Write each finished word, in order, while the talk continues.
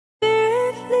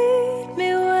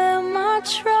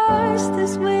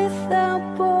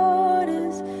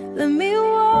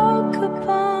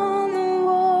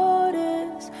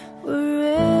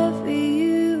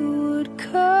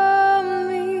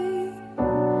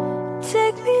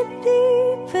take me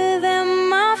deeper than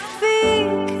my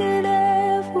feet could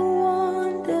ever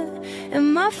wander,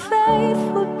 and my faith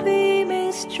would be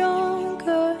made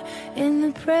stronger in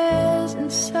the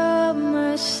presence of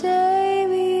my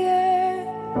Savior.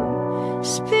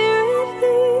 Spirit,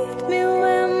 lead me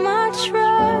where my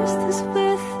trust is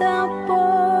without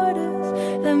borders.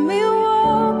 Let me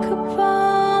walk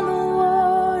upon the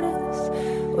waters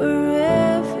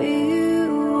wherever you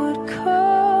would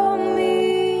call me.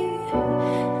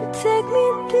 Take me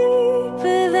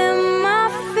deeper than my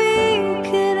feet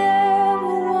could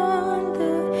ever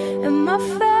wander, and my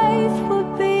faith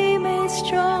would be made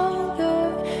stronger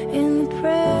in the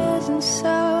presence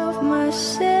of my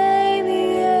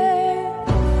Savior.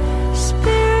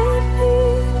 Spirit,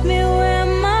 lead me where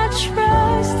my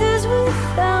trust is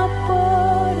without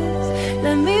borders.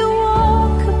 Let me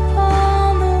walk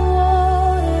upon the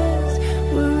waters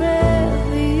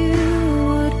wherever you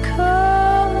would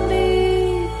call me.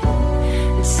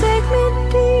 Take me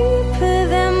deeper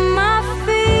than my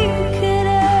feet could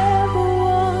ever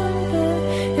wander,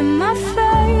 and my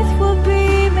faith will be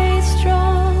made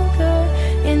stronger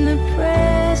in the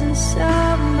presence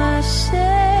of my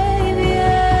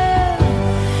Savior.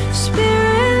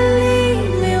 Spirit, lead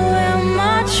me where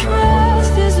my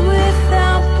trust is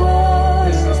without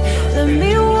borders. Let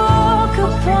me walk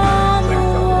upon the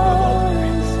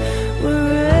waters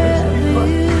wherever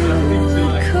you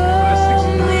would call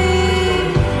me.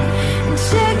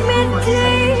 Take me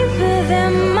deeper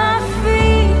than my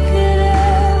feet could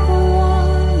ever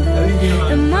wander,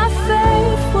 and my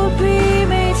faith will be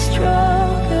made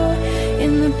stronger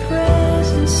in the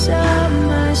presence of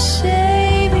my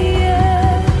Savior.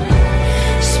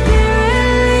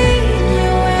 Spirit, lead me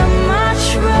where my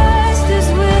trust is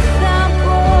without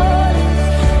borders.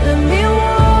 Let me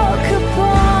walk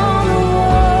upon the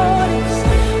waters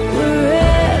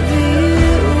wherever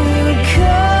you would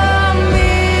call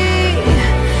me.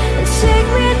 Take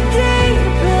me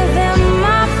deeper than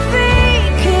my feet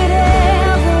could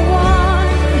ever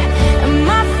wander, and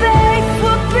my faith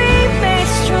will be made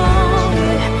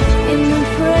stronger in the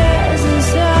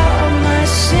presence of my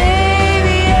Savior.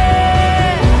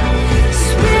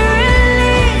 Spirit,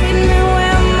 lead me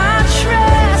where my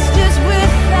trust is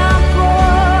without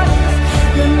borders.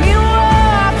 Let me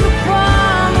walk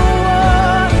upon the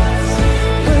waters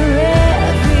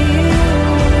wherever you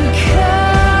would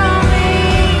call me.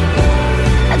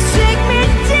 Take me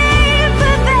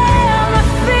deeper than my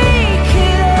feet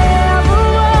could ever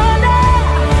wander,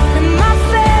 and my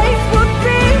faith would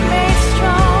be made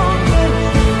stronger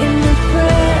in the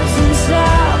presence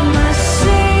of my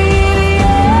Savior.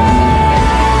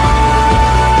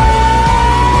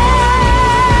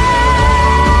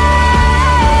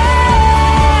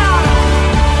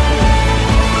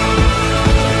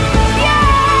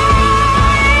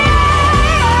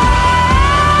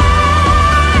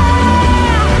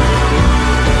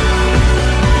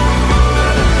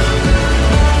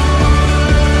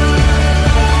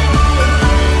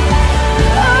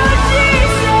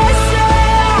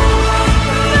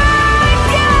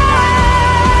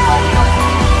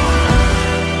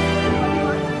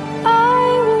 I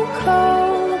will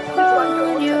call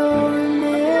upon your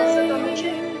name.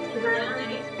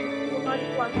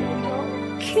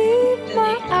 Keep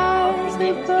my eyes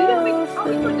above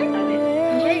the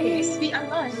waves.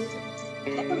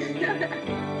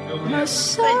 My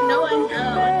soul will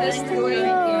rest in your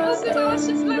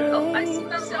embrace.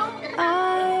 I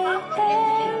am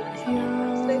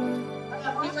yours,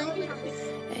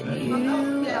 and you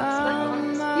are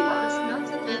mine.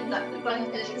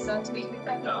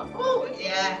 Oh,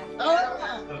 yeah. Oh,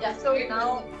 yeah. So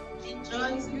now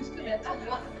enjoy.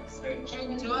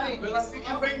 Enjoy.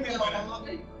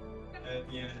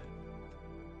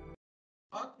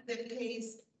 Up the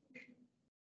pace.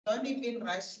 Don't even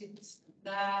rush it.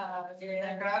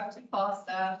 Yeah, grab to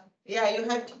faster. Yeah, you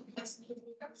have to press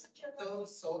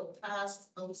those so fast,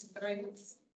 those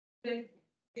strings.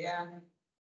 Yeah.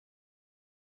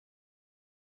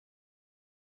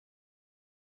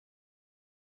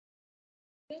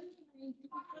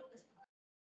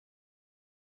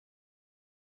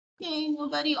 Okay,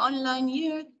 nobody online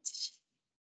yet.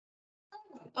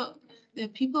 Oh, there are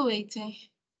people waiting.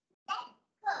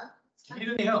 Do you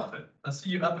need any help? I see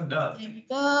you up and down.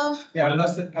 Yeah, I've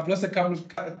lost a couple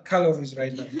of calories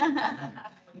right now.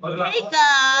 Hey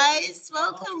guys,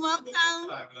 welcome.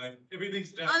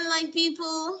 Everything's down. Online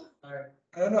people. I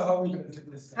don't know how we can do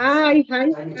this. Hi.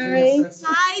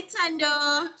 Hi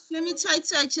Tando. Let me try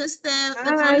to adjust the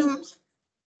volume.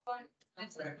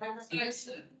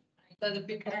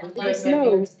 There's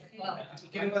no.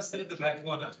 Can you sit at the back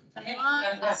corner?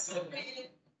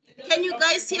 Can you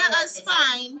guys hear us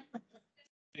fine?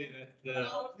 Yeah.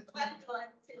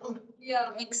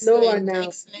 Excellent,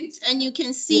 excellent. And you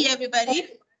can see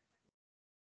everybody.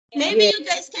 Maybe you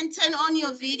guys can turn on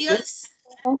your videos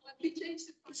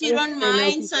if you don't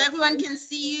mind, so everyone can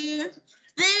see you.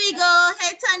 There we go.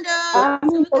 Hey, Tando.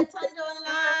 So we got Tando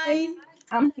online.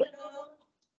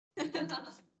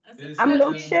 I'm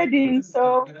load shedding,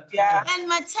 so yeah. And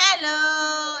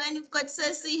Matelo. And we've got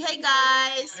Ceci. Hey,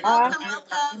 guys. Welcome,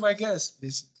 welcome. My guess,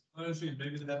 please. Honestly,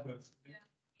 maybe the network.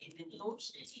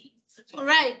 All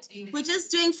right. We're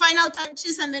just doing final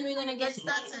touches and then we're going to get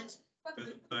started.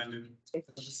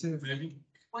 Maybe.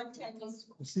 110.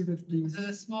 Receive it, please.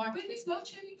 Smart. It's not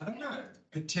shedding. I don't know.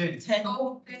 The 10. 10.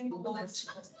 Oh,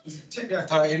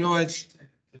 You know what?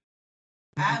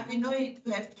 We know it.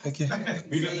 We have to. Okay.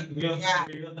 Yeah.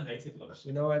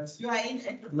 You know what? You are in.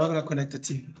 I'm not gonna connect the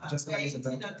team. I'm just gonna use the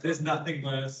bell. There's nothing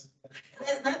worse.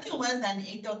 There's nothing worse than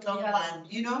 8 o'clock one,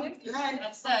 you know?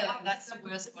 That's the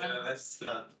worst one. Yeah, let's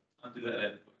I'll do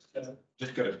that then.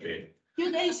 Just go to bed.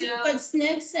 You guys have got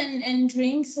snacks and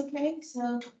drinks, okay?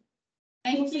 So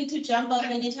feel free to jump up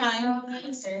anytime.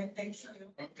 Thank you.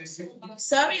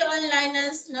 Sorry,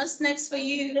 onliners, no snacks for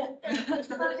you.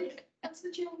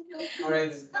 All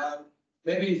right.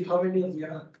 Maybe how many of you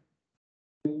are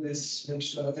doing this? Make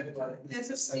sure that everybody. There's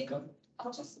a cycle.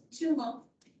 I'll just 2 more.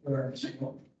 All right.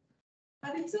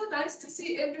 But it's so nice to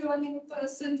see everyone in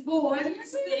person for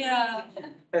once. Yeah.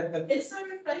 It's so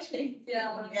refreshing.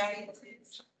 Yeah. Yeah, it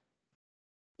is.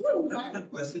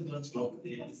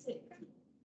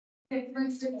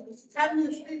 Come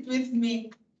and sit with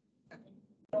me.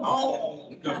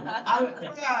 Oh, I'll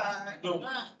cry.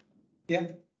 Yeah.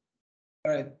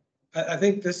 All right. I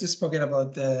think this is talking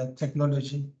about the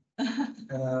technology.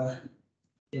 We're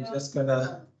just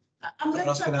gonna. I'm going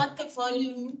to turn up the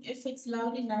volume if it's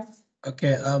loud enough.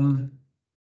 Okay.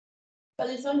 But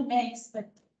it's on max,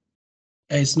 but.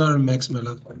 It's not a max, my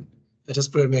love. I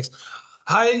just put a max.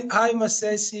 Hi,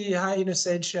 Masesi. Hi,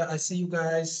 Innocentia. I see you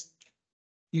guys.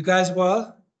 You guys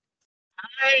well?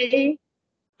 Hi.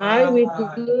 Hi, we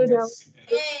good. Yes.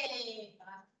 Yay!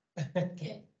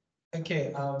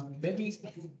 Okay. Maybe.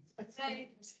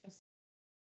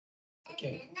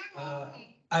 Okay.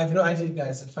 I have no idea,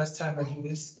 guys. The first time I do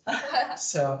this,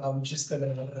 so I'm just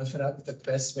gonna rough it up the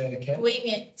best way I can. Wing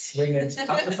it. Wing it.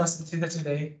 I'm the facilitator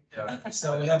today. Yeah.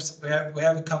 So we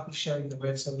have a couple sharing the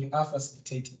web, so we are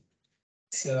facilitating.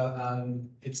 So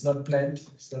it's not planned,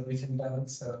 it's not written down.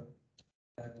 So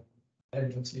I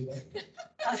don't see that.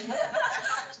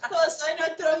 Of course, why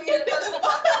not throw me under the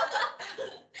bus?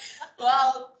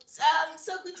 Wow.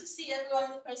 So good to see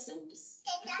everyone in person.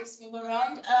 Just move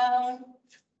around.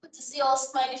 Good to see all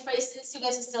smiley faces. You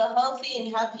guys are still healthy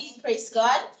and happy. Praise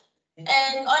God.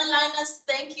 And onliners,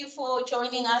 thank you for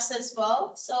joining us as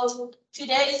well. So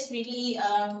today is really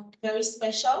very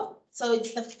special. So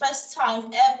it's the first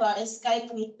time ever as Sky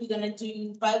Group we're gonna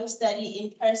do Bible study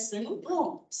in person.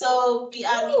 So we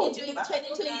are really doing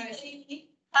 2023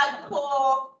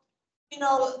 hardcore. You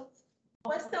know,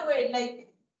 what's the word like?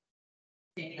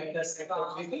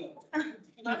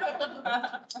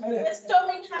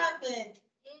 Storming happened.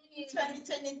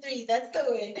 2023. That's the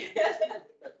word.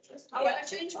 I want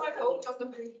to change my vote on the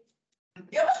moon.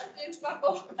 Yeah. Change my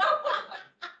vote.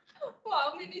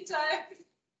 How many times?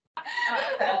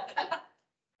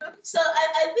 So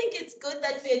I think it's good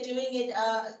that we're doing it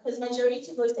because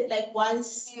majority voted like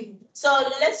once. So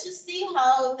let's just see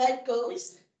how that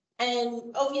goes.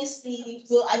 And obviously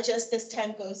we'll adjust as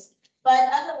time goes. But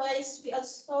otherwise, we are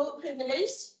so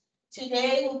privileged.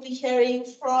 Today we'll be hearing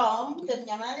from the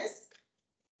Mnyamanes.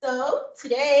 So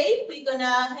today we're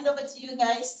gonna hand over to you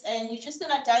guys and you're just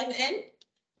gonna dive in.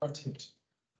 Not yet.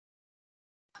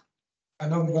 I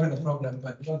know we're going to the program,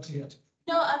 but not yet.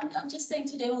 No, I'm just saying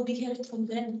today we'll be hearing from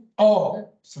them. Oh,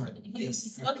 sorry.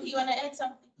 Yes. Okay, you wanna add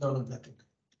something? No, nothing.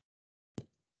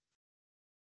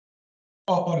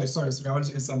 Oh, sorry. I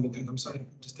wanted to say something. I'm sorry.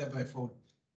 Just step by phone.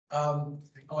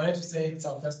 I wanted to say it's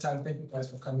our first time. Thank you guys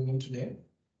for coming in today.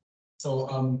 So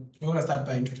we're going to start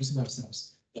by introducing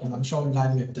ourselves. I'm sure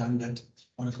online we've done that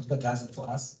on a couple of guys for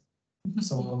us.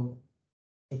 So,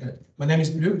 okay. My name is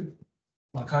Blue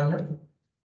Makanya.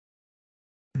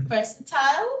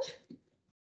 Versatile.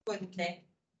 Good name.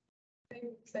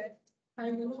 I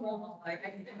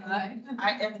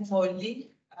am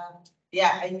Molly.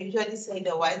 Yeah, I usually say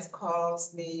the wife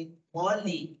calls me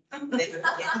Molly. I'm Ifis,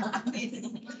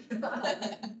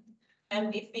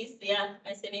 yeah.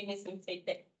 My name is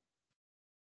Mfete.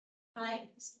 Hi.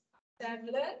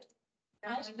 Tablet.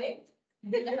 Ashley.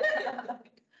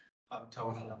 I'm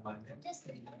Thabo Tamlyn Mnyamane.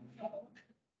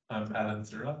 I'm Alan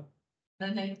Zura.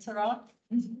 And then it's around.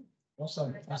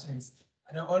 Awesome. Awesome.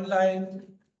 And online,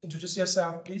 introduce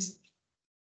yourself, please.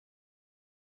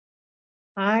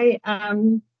 I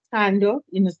am Tando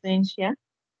Innocentia.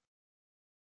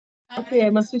 Okay,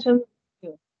 I must switch on.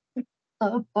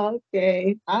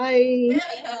 Okay. Hi.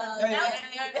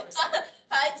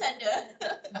 Hi, Tanda.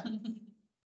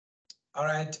 All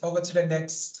right, over to the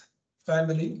next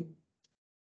family.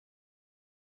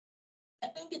 I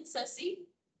think it's Ceci.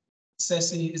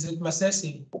 Ceci, is it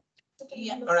Masesi?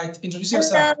 Yeah. All right, introduce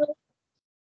yourself. Hello.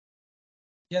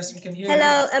 Yes, we can hear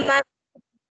Hello.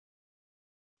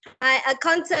 I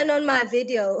can't turn on my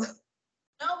video.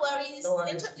 No worries. No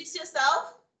worries. Introduce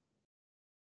yourself.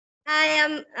 Hi,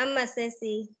 I'm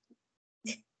Masesi.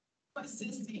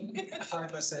 Assisting. you. Hi,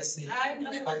 Masesi. Hi,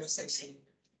 Hi, Masesi.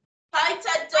 Hi,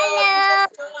 Tando.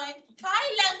 Hello. Hi,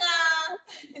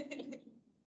 Langa.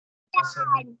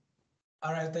 Awesome.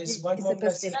 All right, there's one It's more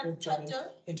supposed to person. be-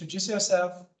 Tando. Introduce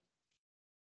yourself.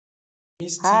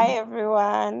 Miss T. Hi,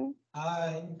 everyone.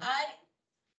 Hi. Hi.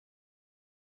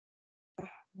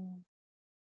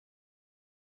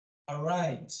 All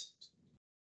right.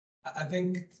 I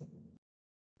think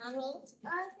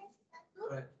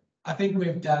right. I think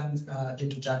we've done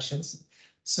introductions.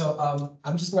 So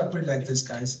I'm just gonna put it like this,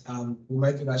 guys. We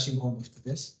might be rushing home after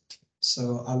this.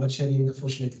 So I'm not sharing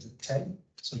unfortunately at 10.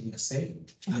 So we are safe.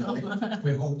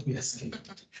 We hope we are safe.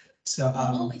 So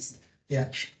Always. yeah,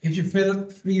 if you feel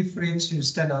free to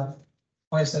stand up,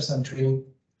 hoist us some drink.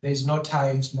 There's no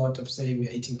time slot of saying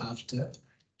we're eating after.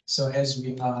 So as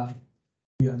we are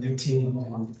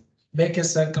meeting, make a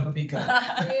circle bigger.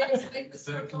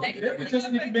 We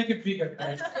just need to make it bigger,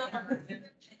 guys.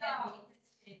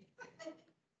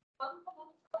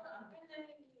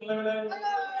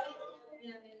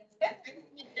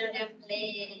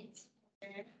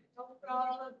 No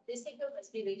problem. This thing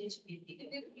must be really to be bigger.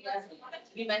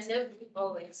 We must have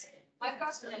always. My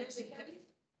cousin is a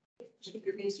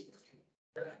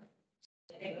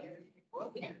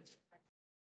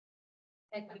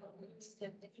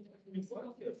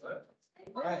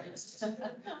Right.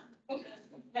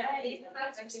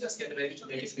 Just get ready to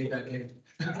make it bigger again.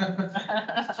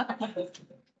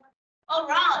 All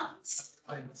right.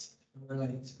 Right, all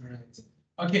right.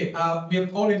 Okay, we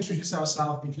have all introduced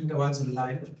ourselves between the ones on the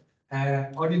line.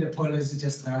 Only the pollers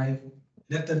just arrived.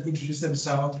 Let them introduce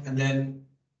themselves and then,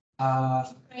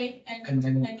 Great. and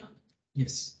then,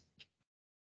 yes.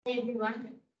 Hey,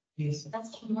 everyone. Yes.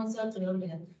 That's from Mozart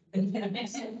earlier.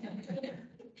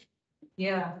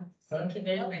 Yeah. Thank you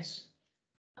very much.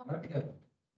 Okay.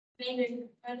 Maybe.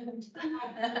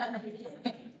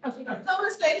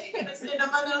 Thomas, like, I said, I'm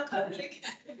an alcoholic.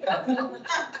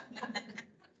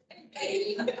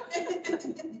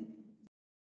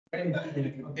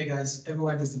 Okay, guys,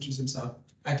 everyone has introduced himself.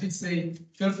 I did say,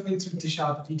 feel free to dish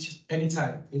out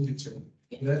anytime in between.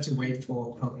 You don't have to wait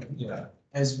for a problem. Yeah.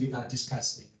 As we are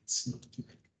discussing, it's not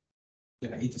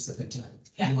like, eat a certain time.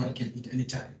 Anyone can eat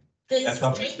anytime. That's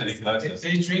not just sitting closer.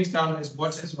 They drink down as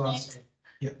water as well. So,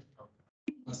 yeah.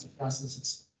 That's the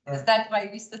processes. All Is right. that why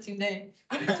we sitting there?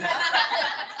 Is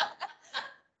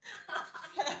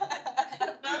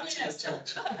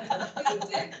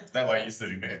that why you're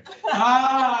sitting there?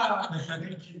 Ah,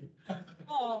 thank you.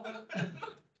 Oh.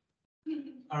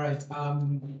 All right.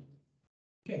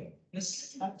 Okay, let's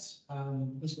start.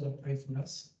 Who's gonna pray for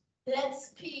us? Let's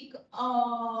speak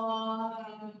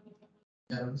on.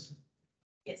 Darren's.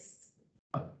 Yes.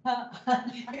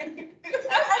 Everything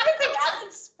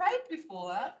else is right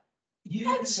before. Huh?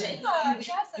 Yes.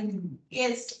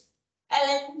 Yes.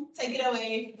 Ellen, take it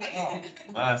away.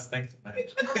 Nice, thanks,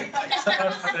 mate. So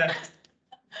much for that.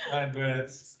 Kind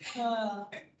words.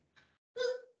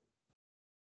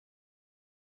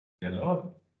 Dear Lord,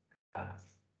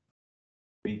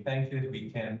 we thank you that we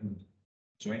can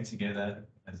join together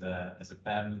as a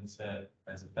family,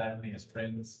 as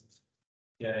friends,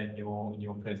 here in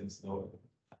your presence, Lord.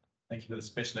 Thank you for the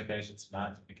special occasion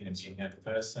tonight. We can be here in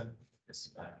person,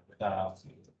 with our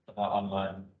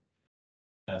online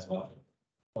as well.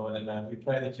 So, and we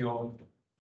pray that you'll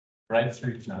break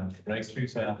through tonight, break through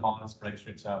to our hearts, break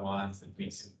through to our minds, that we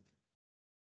can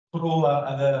put all our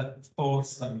other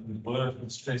thoughts and work and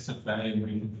stress and value,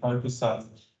 we can focus on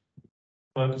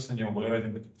your word,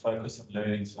 and we can focus on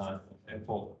learning tonight.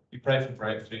 Therefore, we pray for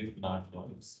breakthrough tonight,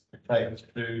 Lord. We pray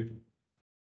through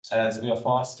as we are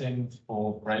fasting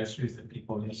for breakthroughs that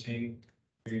people are seeing.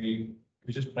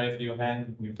 We just pray for your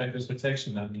hand. We pray for his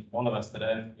protection and all of us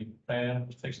today. We pray for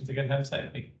protection to get home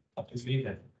safely. Please lead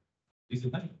him. Please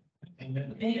name.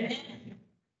 Amen. Amen.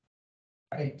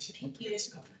 Right. Thank you.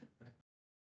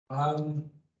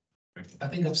 I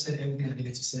think I've said everything I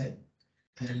needed to say.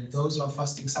 And those who are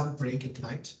fasting, some break at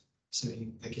night, so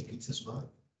they can eat as well.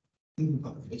 Let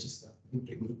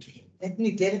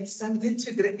me get something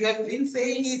to drink. You have been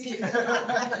saying it.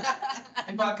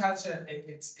 In our culture,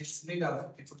 it's legal for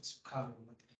people to come and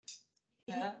not eat.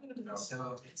 Yeah.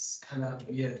 So it's kind of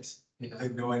weird. You know?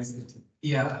 No one's eating.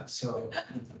 Yeah, so.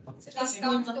 It's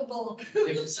comfortable.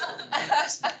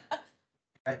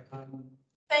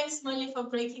 Thanks, Molly, for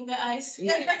breaking the ice.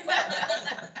 Yeah,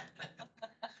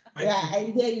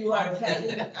 I hear you are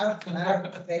telling out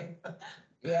loud.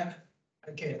 Yeah.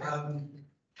 Okay,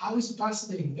 how is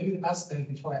fasting? Maybe the last thing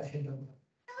before I end on.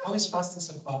 How is fasting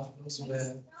so far? Those who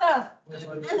were-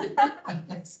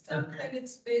 It's tough and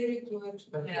it's very good.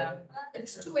 Yeah.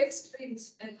 It's two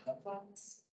extremes at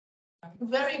once.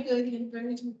 Very good, and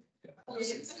very good.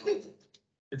 Yes.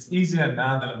 It's easier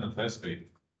now than in the first week.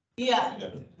 Yeah,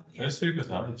 First week was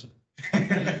hard.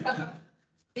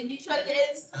 the usual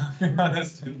is.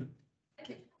 That's true.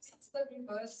 It's the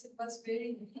reverse. It was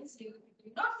very easy.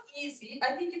 Not easy.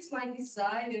 I think it's my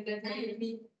desire that made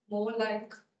me more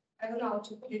like, I don't know how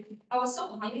to put it. I was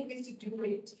so hungry to do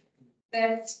it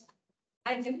that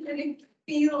I didn't really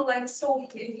feel like so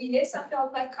heavy. Yes, I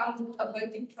felt like I'm a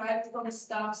bit deprived from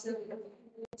stuff, so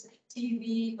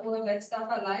TV, all of that stuff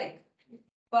I like.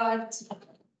 But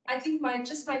I think my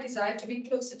desire to be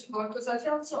closer to God, because I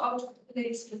felt so out of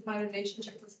place with my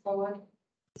relationship with God.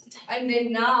 And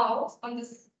then now, on the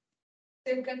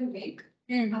second week,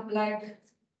 I'm like,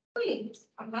 wait,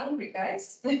 I'm hungry,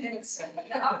 guys. It's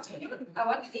the afternoon, I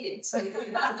want to eat.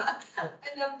 And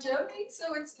I'm joking,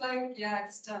 so it's like, yeah,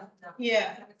 it's tough now.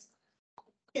 Yeah.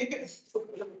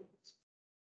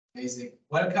 Amazing.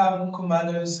 Welcome,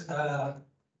 Kumanos,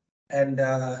 and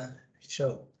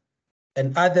sure,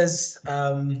 and others we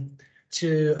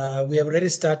have already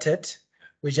started.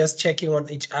 We're just checking on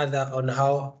each other on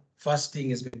how fasting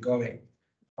has been going.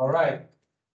 All right.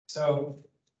 So,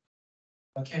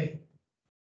 okay.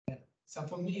 So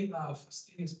for me,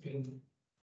 fasting has been,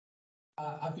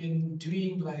 I've been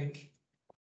doing like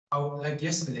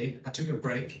yesterday, I took a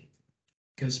break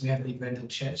because we had an event at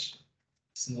church.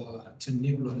 So to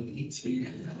nibble on it.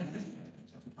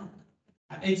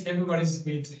 I ate everybody's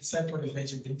meat except for the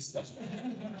vegetarian stuff.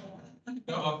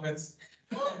 No offense.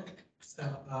 So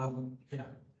yeah.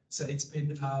 So it's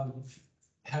been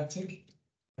hectic.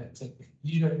 But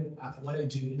usually what I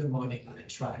do in the morning, I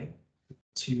try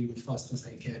to fast as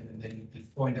I can, and then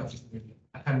before I can't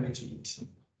wait to eat.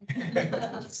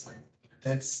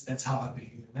 That's how I've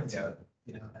been. That's how,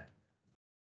 you know,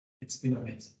 it's been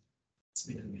amazing. It's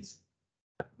been amazing.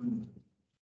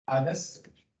 Others?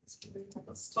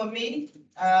 For me,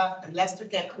 last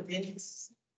week I couldn't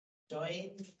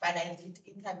join, but I did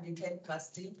intermittent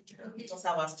fasting because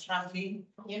I was traveling,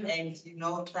 and you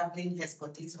know, traveling has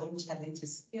got its own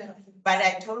challenges. Yeah. But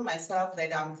I told myself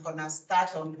that I'm gonna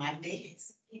start on Monday,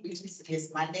 which is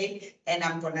this Monday, and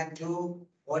I'm gonna do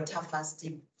water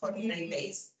fasting for 3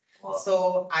 days.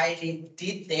 So I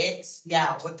did that,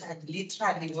 yeah,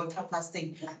 literally water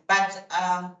fasting. But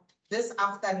this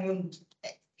afternoon,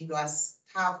 it was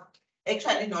tough.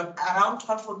 Actually, not around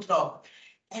 12 o'clock.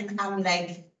 And I'm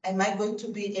like, am I going to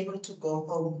be able to go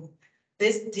home?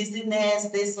 This dizziness,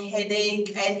 this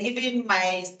headache, and even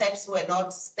my steps were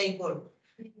not stable.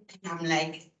 And I'm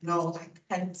like, no, I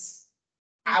can't.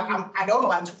 I don't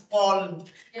want to fall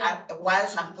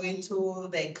whilst I'm going to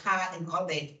the car and all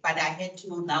that, but I had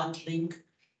to now drink.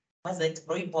 Was it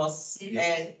rooibos?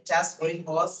 Just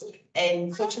rooibos.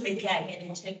 And fortunately, I had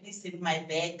a checklist in my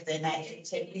bag. Then I had a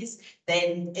checklist.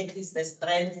 Then at least the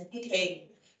strength came.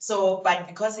 So, but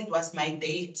because it was my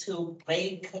day to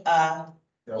break the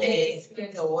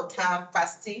water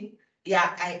fasting,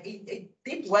 yeah, it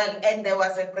did well. And there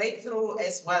was a breakthrough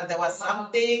as well. There was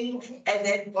something, and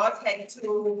then God had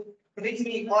to bring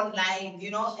me online, you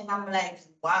know, and I'm like,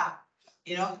 wow.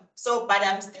 You know, so, but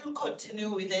I'm still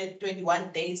continuing with the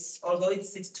 21 days, although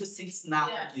it's 6 to 6 now.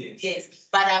 Yeah. Yes,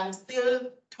 but I'm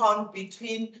still torn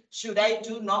between should I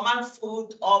do normal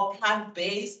food or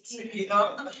plant-based, you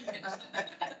know?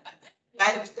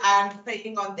 But I'm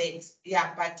praying on that.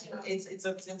 Yeah, but it's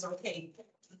okay.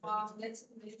 Wow, that's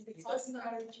amazing. That's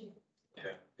encouraging.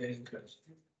 Yeah, very good.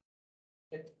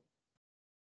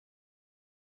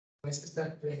 My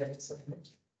sister, do you have something?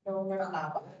 No, we're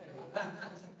allowed.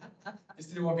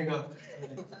 Still warming up.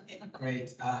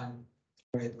 Great.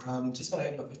 Great. Just want to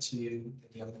hand over to you,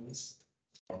 the others.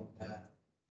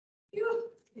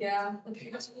 Yeah.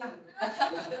 Okay.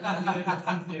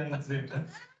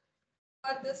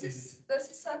 But this is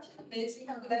such an amazing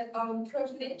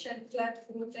privilege and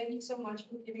platform. Thank you so much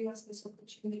for giving us this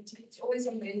opportunity. It's always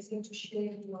amazing to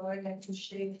share the word and to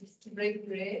break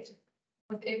bread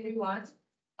with everyone.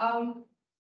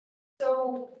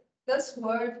 So this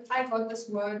word, I got this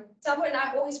word. Someone and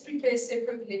I always prepare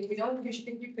separately. We don't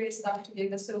usually prepare stuff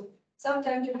together. So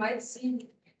sometimes you might see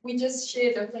we just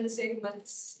share different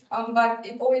segments. But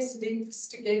it always links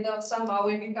together somehow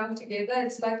when we come together.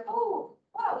 It's like, oh,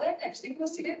 wow, that actually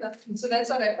goes together. So that's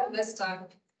what I got this time.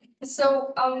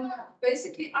 So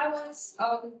basically I was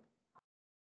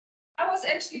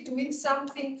actually doing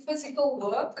something physical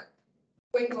work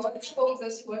when God showed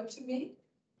this word to me.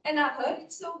 And I heard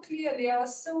it so clearly. I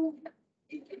was so,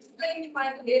 it playing in my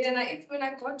head. And when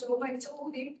I got home, I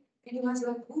told him, and he was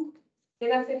like, ooh.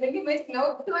 Then I said, let me make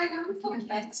note so I don't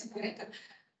forget.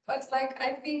 But like,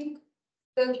 I think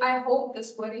that I hope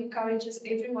this word encourages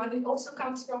everyone. It also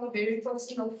comes from a very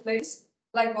personal place.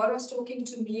 Like God was talking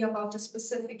to me about a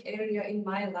specific area in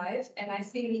my life. And I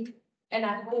think, and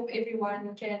I hope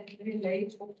everyone can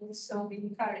relate or also be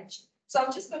encouraged. So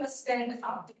I'm just going to stand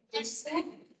up.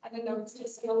 I don't know, it's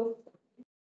just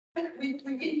we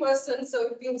in person, so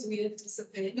it feels weird to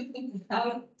submit.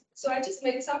 So I just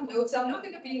made some notes. I'm not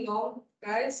going to be long,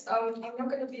 guys. I'm not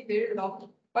going to be very long.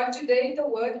 But today, the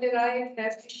word that I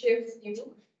have to share with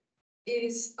you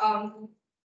is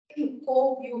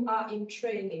called You Are in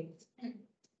Training.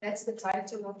 That's the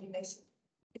title of the message.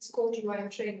 It's called You Are in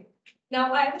Training.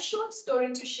 Now, I have a short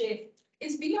story to share.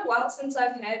 It's been a while since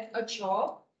I've had a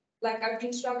job. Like I've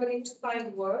been struggling to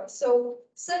find work. So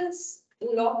since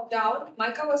lockdown,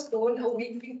 Micah was born a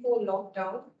week before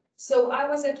lockdown. So I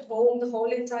was at home the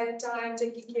whole entire time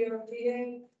taking care of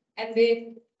him. And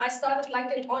then I started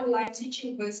like an online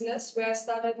teaching business where I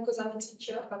started because I'm a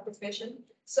teacher by profession.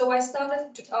 So I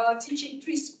started teaching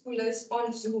preschoolers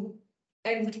on Zoom.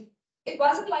 And it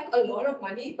wasn't like a lot of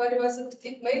money, but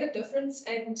it made a difference.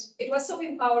 And it was so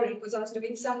empowering because I was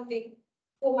doing something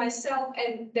for myself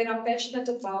and that I'm passionate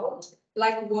about,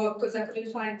 like work, because I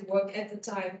couldn't find work at the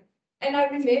time. And I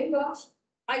remember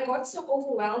I got so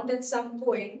overwhelmed at some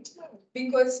point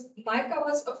because Micah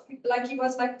was he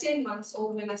was like 10 months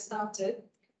old when I started.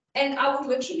 And I would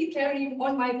literally carry him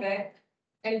on my back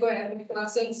and go ahead with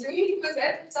lessons. Because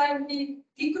at the time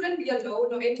he couldn't be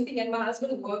alone or anything, and my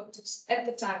husband worked at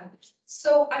the time.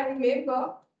 So I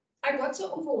remember I got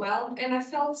so overwhelmed and I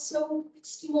felt so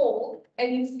small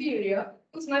and inferior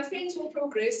because my friends were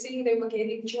progressing, they were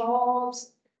getting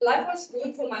jobs. Life was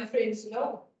good for my friends, you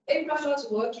know. Everyone was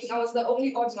working, I was the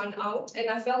only odd one out, and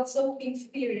I felt so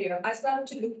inferior. I started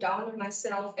to look down on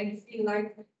myself and feel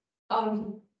like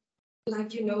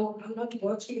you know, I'm not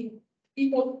working.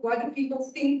 What do people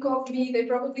think of me? They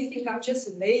probably think I'm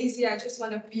just lazy. I just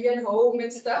want to be at home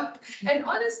and stuff. And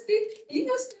honestly, being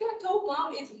a stay-at-home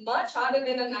mom is much harder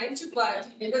than a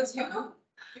 9-to-5 because you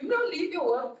don't leave your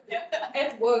work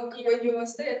at work when you're a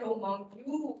stay-at-home mom.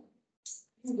 You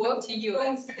work to you.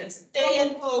 Stay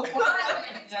at home.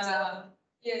 Yeah.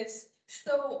 Yes.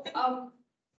 So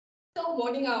so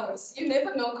morning hours. You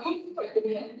never know.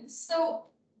 So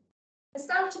I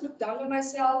started to look down on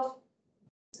myself.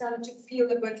 Started to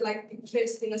feel a bit like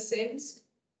depressed in a sense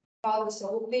about this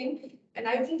whole thing. And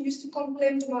I even used to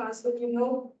complain to my husband, you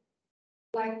know,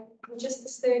 like I'm just a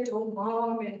stay-at-home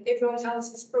mom and everyone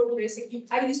else is progressing.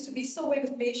 I used to be so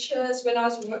ambitious when I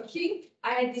was working.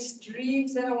 I had these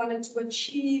dreams that I wanted to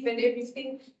achieve and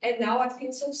everything. And now I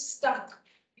feel so stuck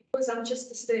because I'm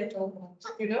just a stay-at-home mom,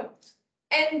 you know?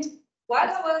 And while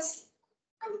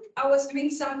I was doing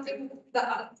something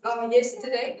that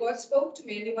yesterday, God spoke to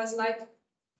me and he was like,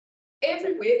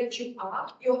 everywhere that you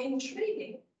are, you're in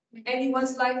training. And he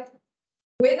was like,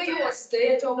 whether you're a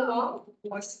stay-at-home mom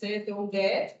or a stay-at-home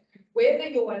dad, whether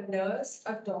you're a nurse,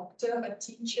 a doctor, a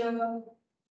teacher,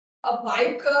 a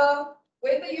biker,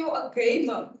 whether you're a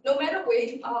gamer, no matter where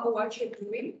you are or what you're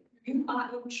doing, you are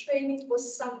in training for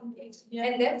something. Yeah.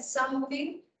 And that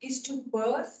something is to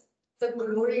birth the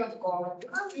glory of God.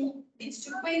 It's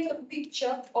to paint a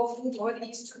picture of who God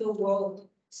is to the world.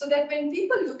 So that when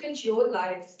people look at your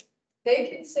life, they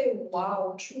can say,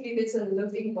 wow, truly there's a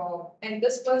living God. And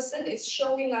this person is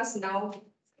showing us now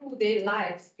through their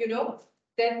life, you know,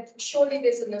 that surely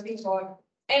there's a living God.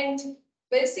 And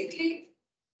basically,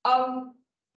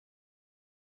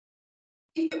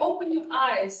 if you open your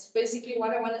eyes, basically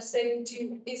what I want to say to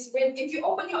you is if you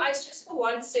open your eyes just for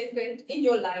 1 second in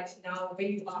your life now, where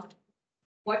you are,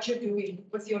 what you're doing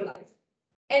with your life,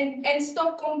 and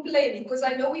stop complaining, because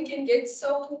I know we can get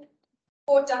so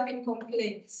caught up in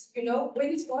complaints. You know, when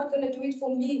is God going to do it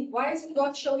for me? Why isn't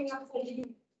God showing up for me?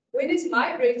 When is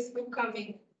my breakthrough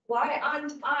coming? Why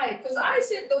aren't I? Because I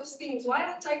said those things. Why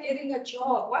aren't I getting a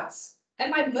job?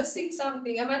 Am I missing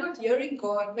something? Am I not hearing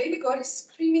God? Maybe God is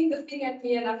screaming the thing at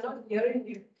me and I'm not hearing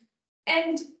you.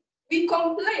 And We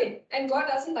complain, and God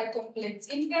doesn't like complaints.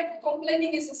 In fact,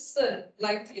 complaining is a sin.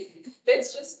 Like,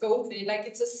 let's just go there. Like,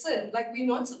 it's a sin. Like, we're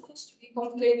not supposed to be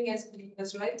complaining as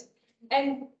believers, right?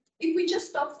 And if we just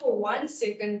stop for 1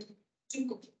 second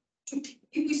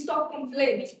if we stop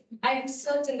complaining, I am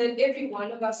certain that every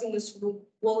one of us in this room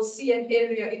will see an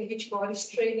area in which God is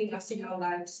training us in our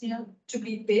lives to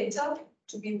be better,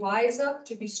 to be wiser,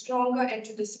 to be stronger, and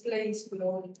to display His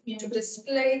glory, to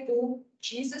display who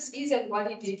Jesus is and what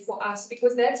He did for us,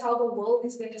 because that's how the world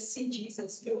is going to see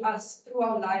Jesus through us, through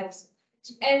our lives.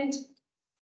 And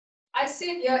I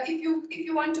said, if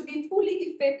you want to be fully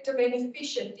effective and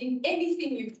efficient in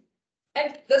anything you do,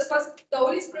 and this was, the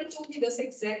Holy Spirit told me this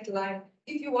exact line.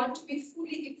 If you want to be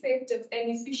fully effective and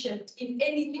efficient in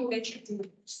anything that you do,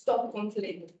 stop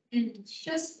complaining.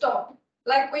 Just stop.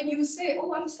 Like when you say,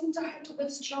 oh, I'm so tired of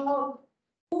this job.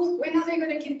 Oh, when are they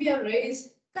going to give me a raise?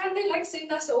 Can't they like send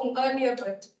us home earlier?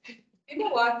 But you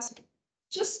know what?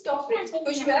 Just stop it,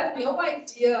 because you have no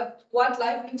idea what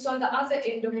life looks on the other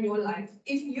end of your life.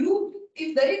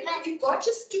 If God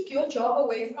just took your job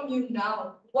away from you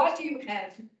now, what do you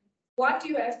have? What do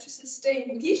you have to sustain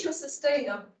you? He's your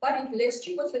sustainer, but He blessed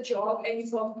you with a job and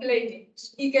you're complaining.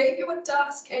 He gave you a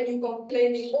task and you're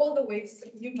complaining all the way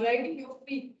through. You're dragging your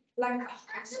feet like, oh,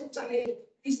 I'm so tired.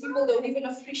 These people don't even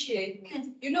appreciate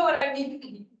me. You know what I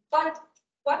mean? But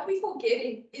what we're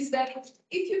forgetting is that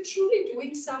if you're truly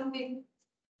doing something,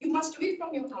 you must do it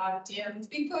from your heart.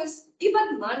 Because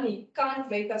even money can't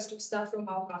make us do stuff from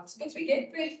our hearts. Because we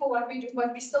get paid for what we do,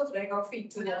 but we still drag our feet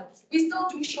to that. We still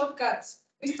do shortcuts.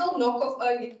 We still knock off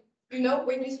early. You know,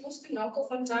 when you're supposed to knock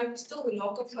off on time, we still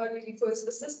knock off early because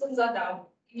the systems are down.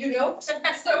 You know?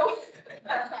 So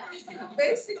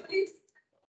basically,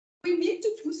 we need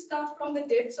to do stuff from the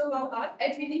depths of our heart,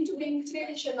 and we need to be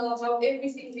intentional about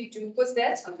everything we do, because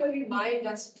that's going to remind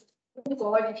us who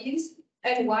God is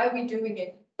and why we're doing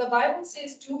it. The Bible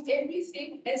says, do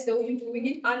everything as though you're doing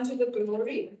it unto the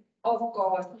glory of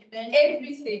God.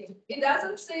 Everything. It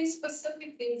doesn't say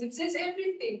specific things. It says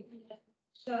everything.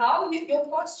 How your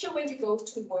posture when you go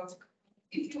to work.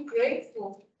 If you're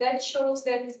grateful, that shows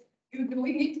that you're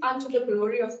doing it unto the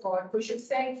glory of God, because you're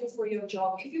thankful for your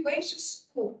job. If you're going to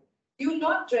school, you're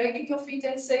not dragging your feet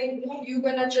and saying, no, you're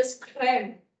going to just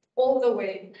cram all the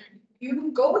way.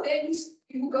 You go there,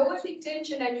 you go with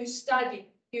intention and you study,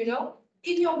 you know.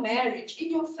 In your marriage,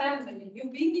 in your family,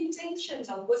 you're being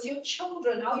intentional with your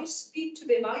children, how you speak to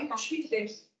them, how you treat them.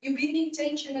 You're being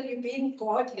intentional, you're being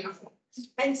godly.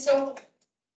 And so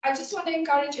I just want to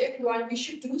encourage everyone, we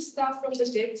should do stuff from the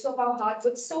depths of our heart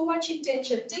with so much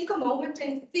intention. Take a moment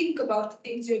and think about the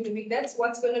things you're doing. That's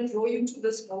what's going to draw you to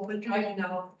this moment right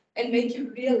now and make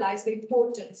you realize the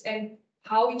importance and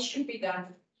how it should be done.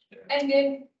 And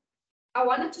then I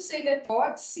wanted to say that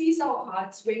God sees our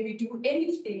hearts when we do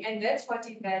anything, and that's what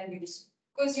He values.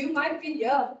 Because you might be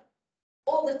here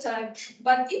all the time,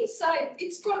 but inside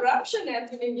it's corruption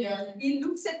happening here. He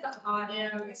looks at the heart.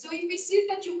 So if we see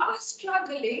that you are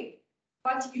struggling,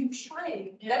 but you're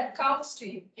trying, that counts to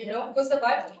you, you know, because the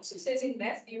Bible also says in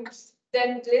Matthew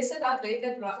that blessed are they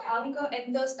that hunger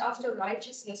and thirst after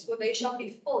righteousness, for they shall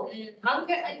be full.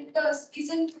 Hunger and thirst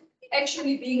isn't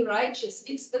actually being righteous,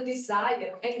 it's the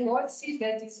desire, and God sees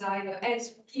that desire and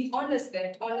He honors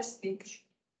that honestly.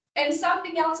 And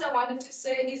something else I wanted to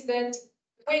say is that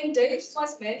when David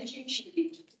was managing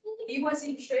sheep, he was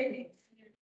in training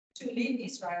to lead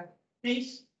Israel.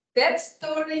 That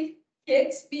story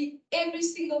gets me every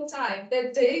single time,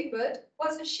 that David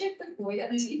was a shepherd boy, a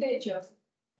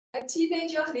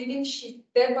teenager leading sheep.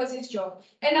 That was his job.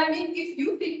 And I mean, if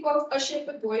you think of a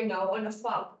shepherd boy now on a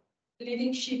farm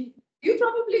leading sheep, you're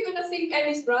probably going to think, and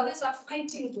his brothers are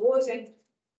fighting wars and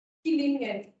killing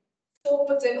and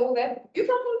swords and all that. You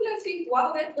probably think,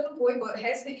 wow, that little boy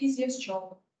has the easiest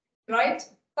job, right?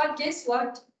 But guess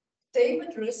what?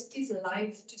 David risked his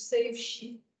life to save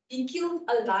sheep. He killed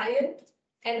a lion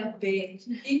and a bear.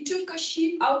 He took a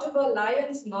sheep out of a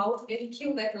lion's mouth and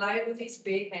killed that lion with his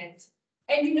bare hands.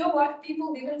 And you know what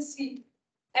people didn't see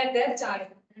at that time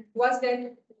was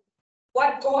that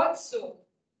what God saw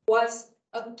was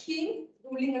a king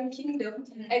ruling a kingdom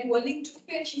and willing to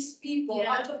fetch his people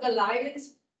out of the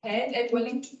lion's hand and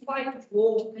willing to fight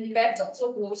war, battles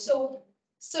of war. So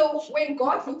when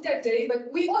God looked at David,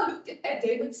 we all looked at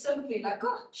David simply like,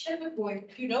 oh, shepherd boy,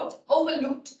 you know,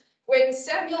 overlooked. When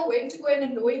Samuel went to go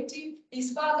and anoint him,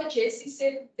 his father Jesse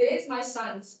said, there's my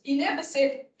sons. He never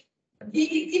said,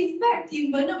 in fact, he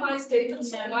minimized David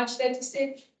so much that he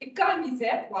said, it can't be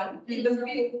that one in the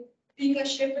field. Being a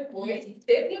shepherd boy, it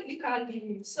definitely can't be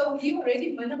me. So he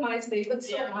already minimized David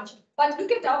so much. But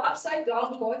look at how upside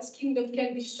down God's kingdom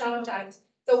can be sometimes.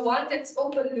 The one that's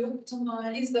overlooked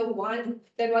is the one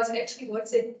that was actually God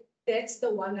said, that's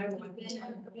the one I want.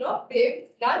 Not them,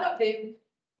 none of them.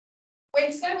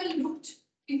 When Samuel looked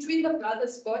between the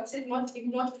brothers, God said, not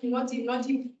him, not him, not him, not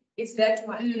him. It's that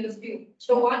one in the field.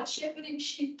 The one shepherding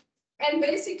sheep. And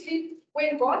basically,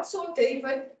 when God saw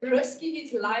David risking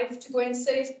his life to go and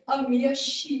save a mere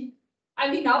sheep,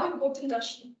 I mean, how important are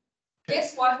sheep?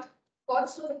 Guess what? God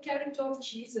saw the character of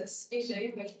Jesus in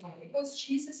David, because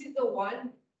Jesus is the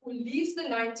one who leaves the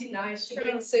 99 to go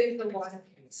and save the one.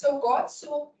 So God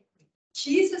saw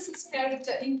Jesus'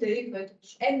 character in David,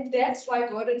 and that's why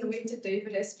God anointed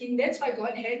David as king. That's why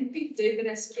God handpicked David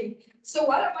as king. So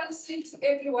what I want to say to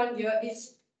everyone here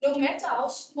is, no matter how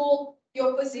small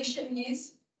your position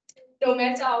is, no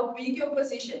matter how big your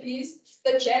position is,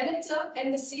 the janitor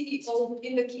and the CEO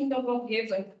in the kingdom of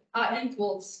heaven are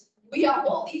equals. We are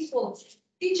all equals.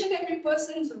 Each and every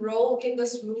person's role in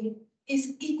this room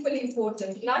is equally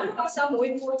important. None of us are more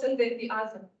important than the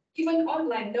other. Even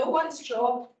online, no one's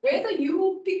job, whether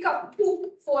you pick up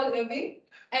poop for a living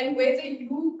and whether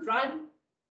you run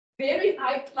very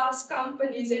high-class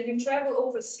companies and you travel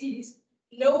overseas,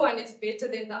 no one is better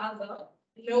than the other.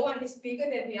 No one is bigger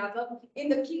than the other. In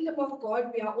the kingdom of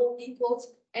God, we are all equals,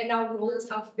 and our roles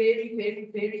are very,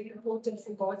 very, very important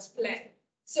for God's plan.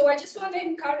 So I just want to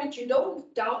encourage you, don't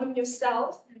look down on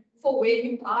yourself for where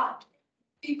you are,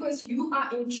 because you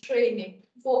are in training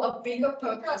for a bigger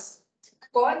purpose.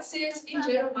 God says in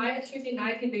Jeremiah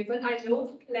 29:11, I know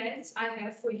the plans I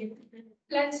have for you,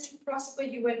 plans to prosper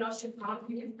you and not to harm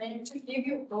you, and to give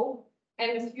you hope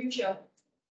and a future.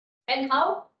 And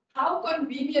how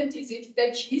convenient is it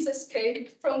that Jesus came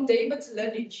from David's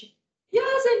lineage?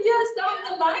 Years and years down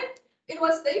the line, it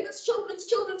was David's children's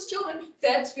children.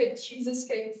 That's where Jesus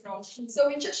came from. So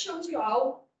it just shows you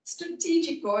how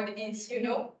strategic God is, you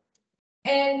know.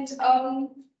 And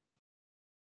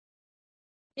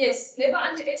yes, never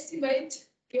underestimate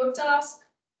your task,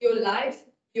 your life,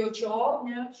 your job,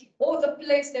 or the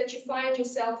place that you find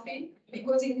yourself in.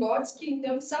 Because in God's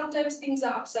kingdom, sometimes things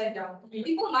are upside down.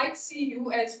 People might see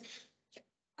you as,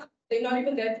 they're not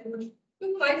even that good.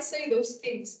 People might say those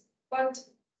things, but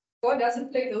God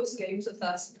doesn't play those games with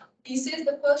us. He says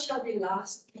the first shall be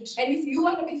last. And if you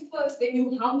want to be first, then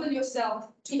you humble yourself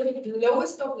to the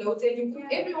lowest of lows and you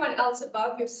put everyone else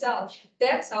above yourself.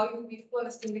 That's how you'll be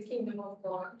first in the kingdom of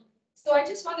God. So I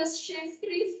just want to share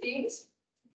three things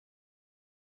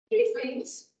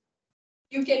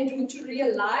you can do to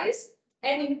realize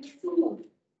and improve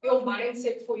your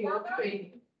mindset for your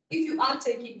training. If you are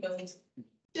taking notes,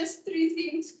 just three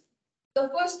things.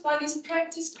 The first one is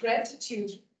practice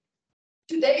gratitude.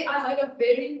 Today, I heard a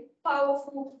very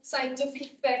powerful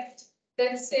scientific fact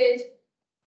that said,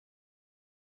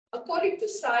 according to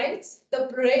science, the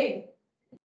brain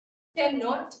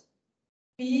cannot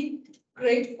be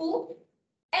grateful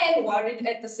and worried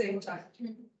at the same time.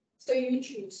 So you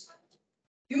choose.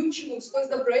 You choose, because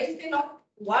the brain cannot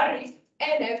worry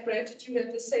and have gratitude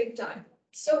at the same time.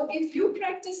 So if you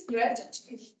practice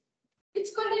gratitude,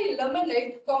 it's going to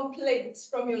eliminate complaints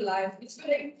from your life. It's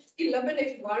going to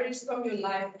eliminate worries from your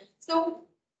life. So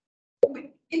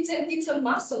it's a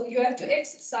muscle. You have to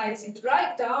exercise it.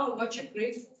 Write down what you're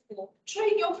grateful for.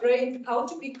 Train your brain how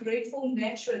to be grateful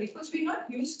naturally, because we're not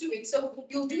used to it. So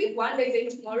you'll do it one day,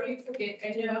 then tomorrow you forget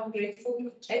and you're not grateful,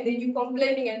 and then you're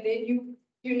complaining, and then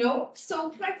you know. So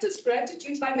practice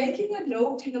gratitude by making a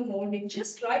note in the morning,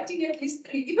 just writing at least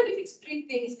three, even if it's three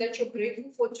things that you're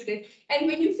grateful for today. And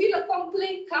when you feel a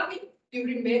complaint coming, you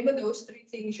remember those three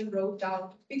things you wrote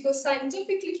down. Because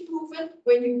scientifically proven,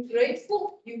 when you're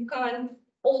grateful, you can't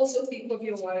also think of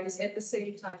your worries at the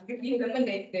same time. You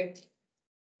eliminate them.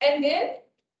 And then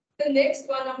the next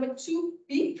one, number 2,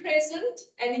 be present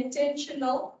and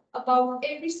intentional about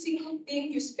every single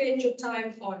thing you spend your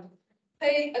time on.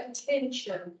 Pay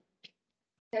attention.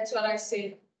 That's what I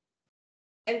said.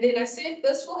 And then I said,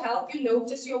 this will help you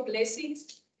notice your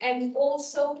blessings and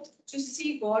also to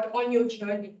see God on your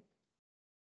journey.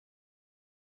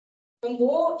 The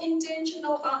more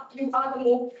intentional you are, the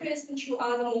more present you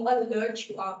are, the more alert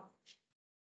you are.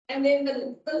 And then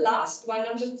the last one,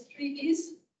 number 3,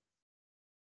 is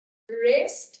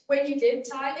rest when you get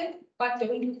tired, but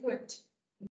don't quit.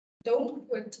 Don't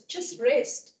quit, just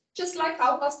rest. Just like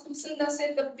how Pastor Lucinda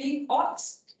said, the big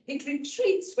ox, it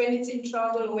retreats when it's in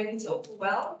trouble or when it's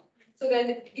overwhelmed, so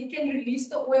that it can release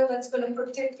the oil that's going to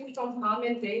protect you from harm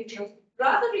and danger.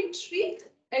 Rather retreat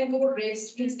and go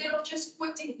rest instead of just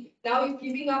quitting. Now you're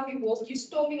giving up your work, you're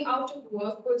storming out of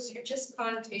work because you just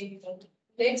can't anymore.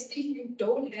 Next thing, you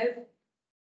don't have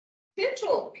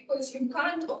petrol because you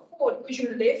can't afford, because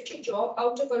you left your job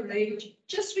out of a rage.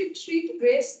 Just retreat,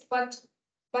 rest, but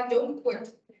but don't quit.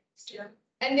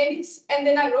 And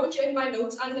then I wrote you in my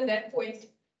notes under that point.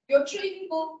 Your training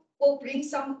will bring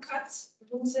some cuts,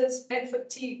 bruises, and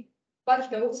fatigue, but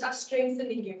those are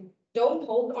strengthening you. Don't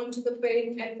hold on to the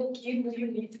pain and forgive who you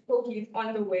need to forgive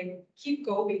on the way. Keep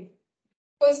going.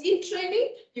 Because in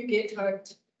training, you get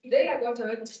hurt. Today I got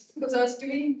hurt because I was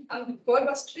doing, God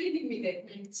was training me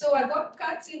then. So I got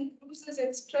cuts and bruises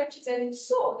and scratches and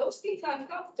sore. Those things are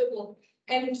uncomfortable.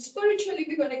 And spiritually,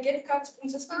 we're going to get cuts,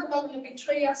 bruises, people are going to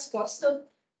betray us, gossip.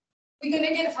 We're going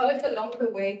to get hurt along the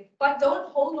way. But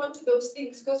don't hold on to those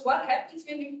things, because what happens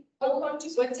when you hold on to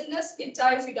bitterness, it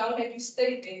ties you down and you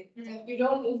stay there. You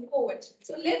don't move forward.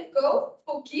 So let go,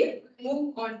 forgive,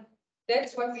 move on.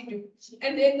 That's what we do.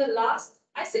 And then the last,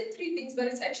 I said 3 things, but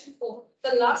it's actually 4.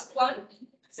 The last one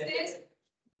says,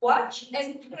 watch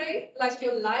and pray like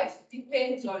your life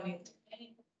depends on it.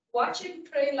 Watch and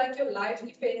pray like your life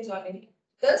depends on it.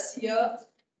 This year,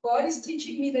 God is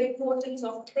teaching me the importance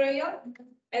of prayer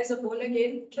as a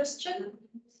born-again Christian.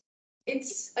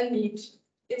 It's a need.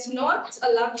 It's not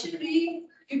a luxury.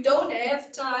 You don't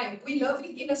have time. We're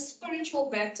living in a spiritual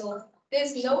battle.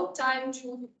 There's no time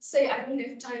to say, I don't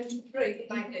have time to pray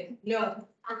like that. No.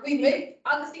 We make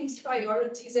other things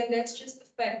priorities, and that's just the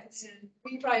facts.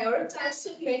 We prioritize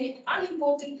so many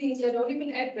unimportant things that don't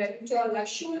even add value to our life.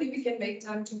 Surely we can make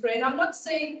time to pray. And I'm not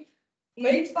saying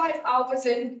make 5 hours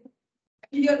and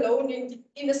be alone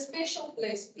in a special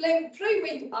place. Pray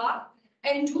where you are,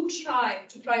 and do try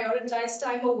to prioritize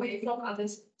time away from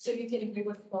others so you can be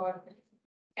with God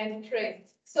and pray.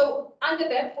 So under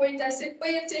that point, I said,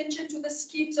 pay attention to the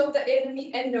schemes of the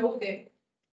enemy and know them.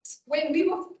 When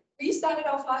we started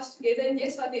our fast together, and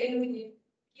guess what the enemy did?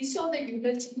 He saw the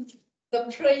unity,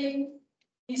 the praying,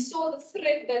 he saw the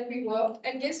threat that we were,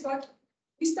 and guess what?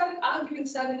 We started arguing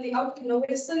suddenly out of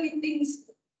nowhere, silly things.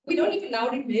 We don't even now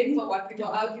remember what we were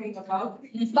arguing about,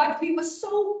 but we were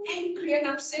so angry and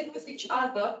upset with each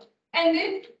other. And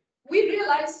then we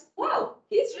realized, wow,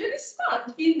 he's really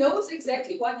smart. He knows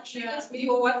exactly what triggers me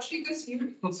or what triggers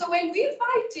you. So when we're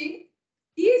fighting,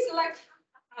 he's like,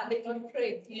 they don't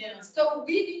pray. Yeah. So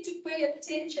we need to pay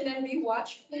attention and be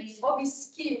watchful of his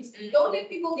schemes. Don't let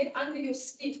people get under your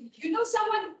skin. You know,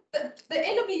 the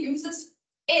enemy uses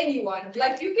anyone.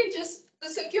 Like you can just, the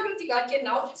security guard can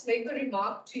now just make a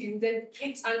remark to you that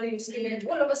gets under your skin, and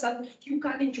all of a sudden you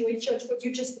can't enjoy church, but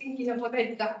you're just thinking about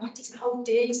that. How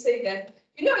dare you say that?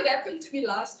 You know, it happened to me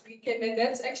last weekend, and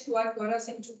that's actually what got us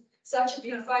into such a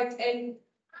big fight. And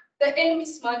the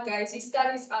enemy's smart, guys. He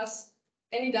studies us.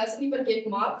 And he doesn't even get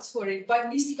marks for it,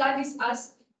 but he studies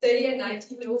us day and night.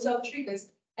 He knows our triggers.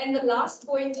 And the last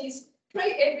point is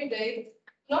pray every day,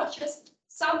 not just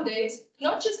some days,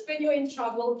 not just when you're in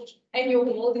trouble and your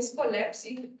world is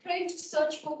collapsing. Pray to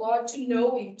search for God, to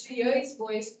know him, to hear his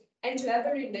voice, and to have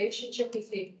a relationship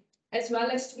with him, as well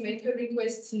as to make your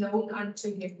requests known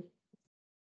unto him.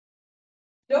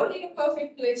 Don't need a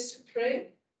perfect place to pray.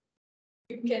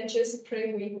 You can just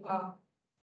pray where you are.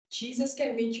 Jesus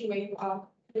can meet you where you are,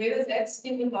 whether that's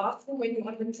in the bathroom, when you're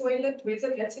on the toilet,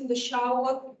 whether that's in the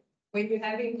shower, when you're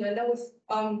having dinner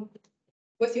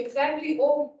with your family,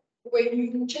 or when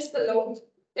you're just alone,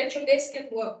 at your desk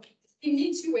at work. He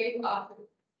meets you where you are.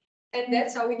 And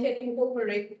that's how we can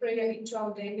incorporate prayer into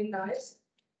our daily lives.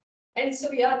 And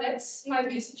so, yeah, that's my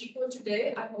message for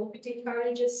today. I hope it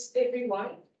encourages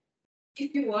everyone.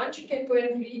 If you want, you can go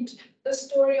and read the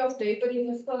story of David in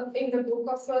the book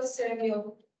of 1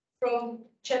 Samuel. From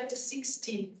chapter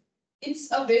 16.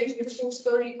 It's a very beautiful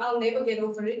story. I'll never get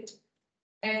over it.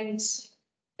 And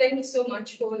thank you so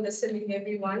much for listening,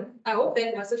 everyone. I hope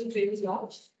that wasn't very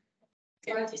long.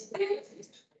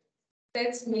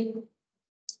 That's me.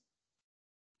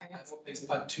 I hope there's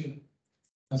part 2.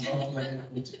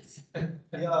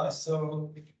 Yeah,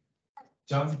 so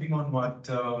jumping on what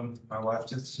my wife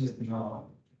just said now,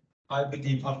 I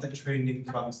believe after training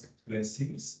comes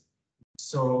blessings.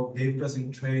 So David was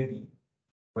in training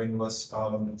when he was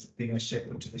being a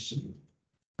shepherd to the sheep.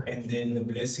 And then the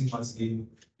blessing was in,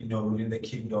 ruling the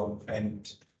kingdom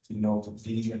and,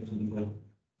 leading the people.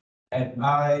 And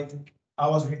I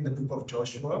was reading the book of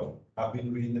Joshua. I've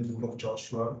been reading the book of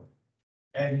Joshua.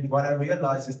 And what I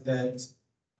realized is that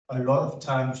a lot of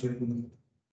times when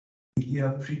we hear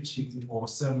preaching or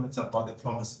sermons about the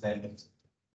promised land,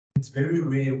 it's very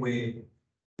rare where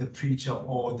the preacher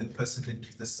or the person that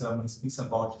gives the sermon speaks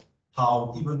about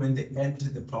how even when they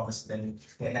entered the promised land,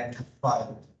 they had to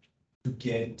fight to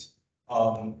get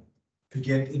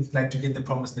the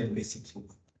promised land basically.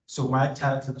 So my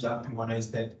title jumping on is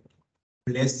that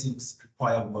blessings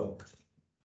require work.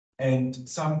 And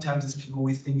sometimes as people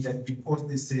we think that because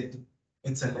they said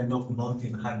it's a land of milk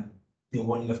and honey, they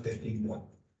won't lift their finger.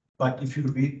 But if you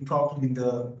read properly in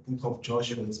the book of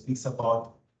Joshua, it speaks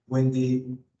about when they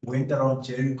went around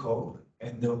Jericho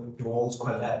and the walls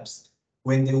collapsed.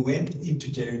 When they went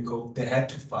into Jericho, they had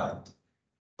to fight.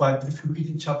 But if you read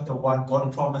in chapter 1,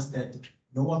 God promised that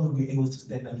no one will be able to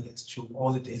stand against you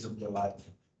all the days of your life.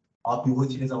 I'll be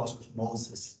with you as I was with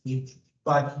Moses.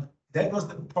 But that was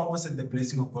the promise and the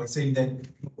blessing of God, saying that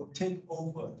you will take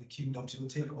over the kingdoms, you will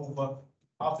take over.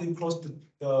 After you cross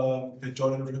the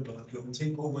Jordan River, you will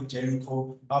take over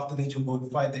Jericho. After that, you go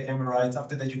fight the Amorites.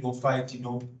 After that, you go fight,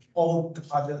 all the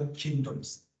other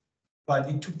kingdoms. But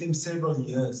it took them several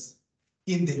years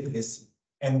in their blessing.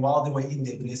 And while they were in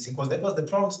their blessing, because that was the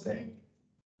promise land,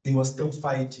 they were still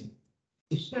fighting.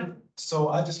 So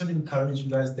I just want to encourage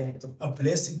you guys that a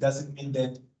blessing doesn't mean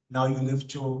that now you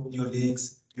lift your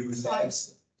legs, you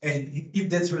relax. And if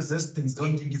there's resistance,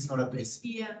 don't think it's not a blessing.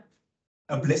 Yeah.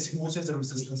 A blessing also has a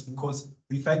resistance because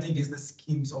we fight against the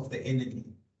schemes of the enemy.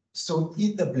 So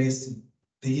in the blessing,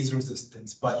 there is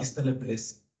resistance, but it's still a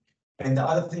blessing. And the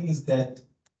other thing is that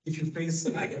if you face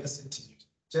adversity,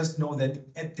 just know that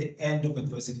at the end of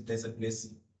adversity, there's a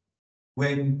blessing.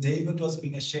 When David was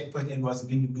being a shepherd and was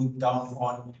being looked down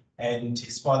on, and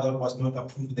his father was not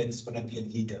approving that he's going to be a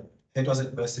leader, that was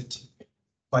adversity.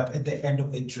 But at the end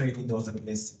of the training, there was a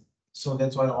blessing. So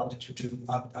that's what I wanted you to,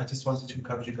 I just wanted to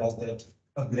encourage you guys that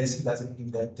a blessing doesn't mean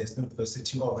that there's no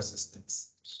adversity or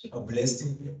resistance. A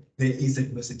blessing, there is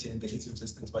adversity and there is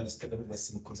resistance, but it's still a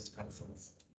blessing because it's coming from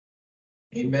us.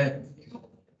 Amen.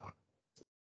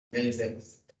 Amazing.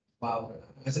 Wow.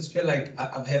 I just feel like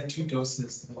I've had 2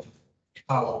 doses of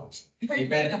power.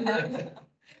 Amen.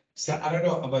 So I don't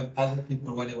know about other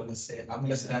people what they want to say. I'm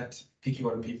gonna start picking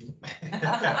on people.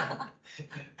 I'm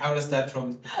gonna start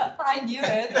from. I knew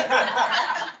it.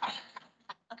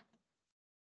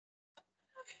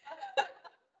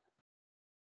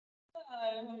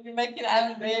 You're making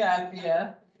Alan very happy.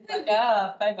 Yeah,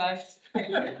 bye.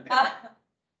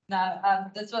 No,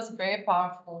 this was very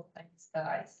powerful. Thanks,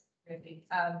 guys. Really.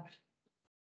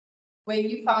 Where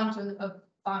you found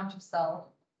yourself.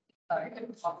 Sorry.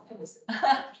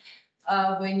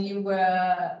 When you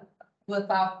were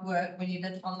without work, when you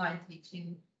did online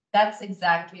teaching, that's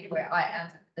exactly where I am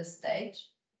at this stage.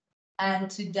 And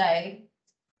today,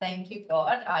 thank you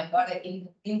God, I got an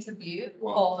interview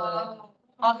for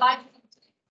online.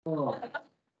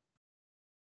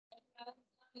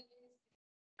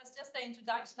 It's just the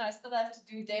introduction. I still have to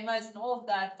do demos and all of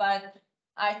that, but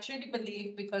I truly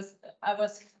believe, because I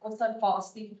was also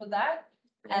fasting for that,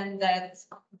 and that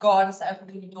God is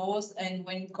opening doors, and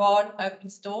when God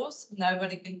opens doors,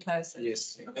 nobody can close it.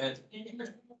 Yes.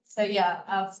 So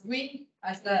yeah, we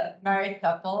as a married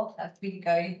couple have been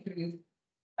going through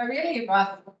a really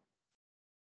rough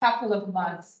couple of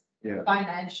months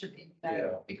financially,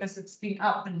 because it's been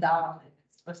up and down, and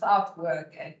it's without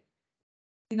work, and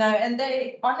and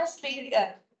they honestly,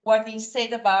 what he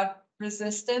said about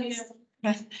resistance,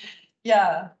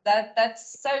 yeah,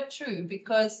 that's so true,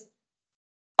 because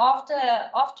after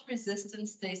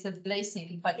resistance, there's a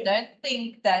blessing, but don't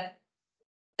think that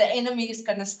the enemy is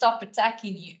going to stop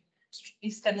attacking you.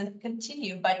 He's going to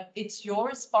continue, but it's your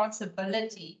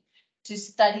responsibility to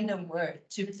study the word,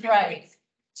 to pray,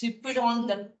 to put on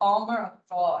the armor of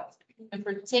God and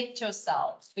protect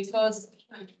yourself, because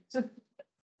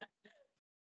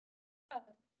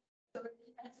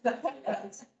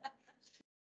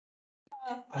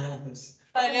I love this.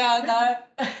 yeah,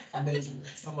 no. Amazing.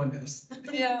 Someone else.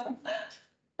 Yeah.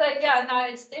 So yeah, no,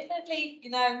 it's definitely,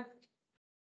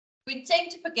 we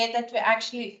tend to forget that we're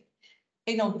actually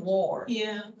in a war.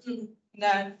 Yeah.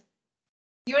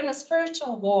 You're in a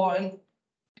spiritual war, and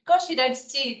because you don't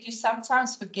see it, you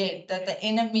sometimes forget that the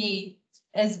enemy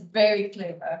is very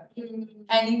clever,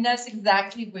 and he knows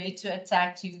exactly where to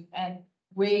attack you and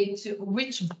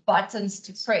which buttons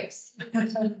to press.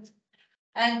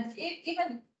 And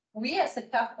even we as a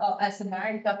couple, as a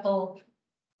married couple,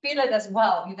 feel it as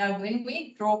well. When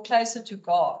we draw closer to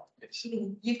God,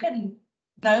 you can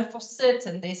know for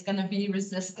certain there's going to be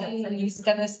resistance, and he's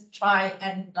going to try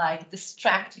and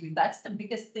distract you. That's the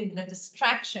biggest thing, the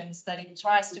distractions that he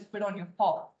tries to put on your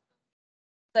path.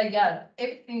 So yeah,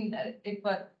 everything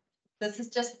but this is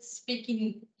just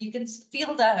speaking. You can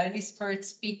feel the Holy Spirit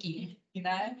speaking,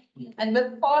 and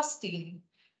with fasting,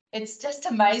 it's just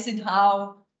amazing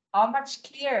how much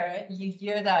clearer you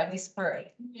hear the Holy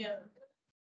Spirit. Yeah.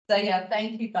 So yeah,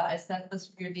 thank you guys. That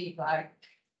was really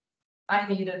I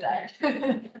needed that.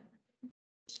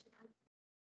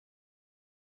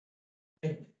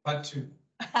 Part 2.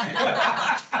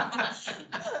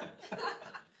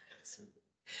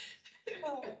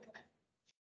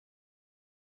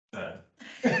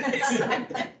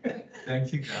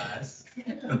 Thank you guys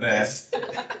for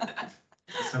that.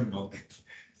 Some milk.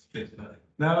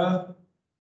 No,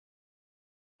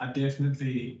 I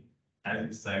definitely, as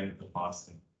you say, with the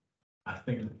fasting, I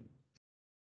think.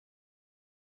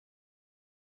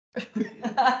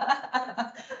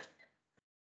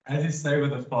 As you say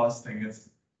with the fasting,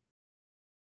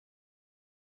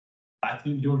 I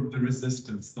think the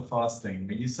resistance, the fasting,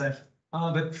 when you say,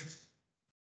 oh, that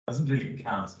doesn't really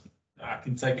count. I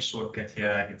can take a shortcut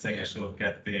here, I can take a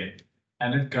shortcut there.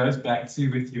 And it goes back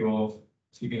to with if you're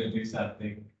going to do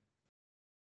something,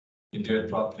 you do it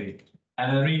properly.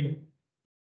 And I mean,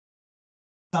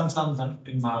 sometimes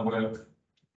in my work,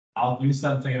 I'll do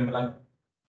something and I'm like,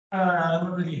 I'm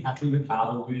not really happy with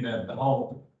how,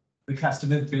 the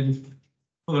customer's been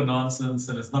full of nonsense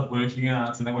and it's not working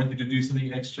out and I want you to do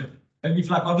something extra. And you're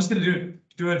like, I'm just going to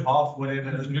do it half, whatever,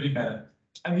 it doesn't really matter.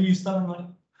 And then you start like,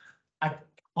 I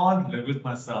can't live with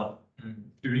myself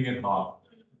doing it half.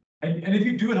 And if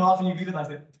you do it half and you leave it like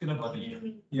that, it's going to bother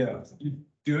you. Yeah. You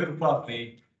do it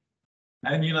properly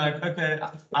and you're like, okay,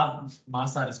 my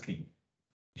side is clean.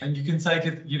 And you can take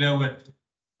it,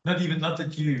 not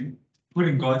that you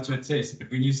putting God to a test,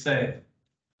 but when you say,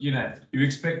 you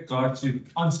expect God to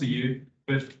answer you,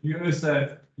 but you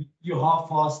also, you're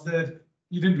half-fasted,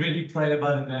 you didn't really pray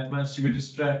about it that much, you were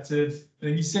distracted,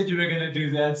 and you said you were going to do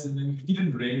that, and then you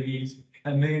didn't really,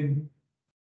 and then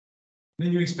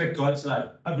you expect God to like,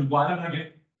 oh, but why don't I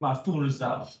get my full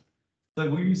result? So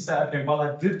when you say, okay, well,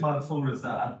 I did my full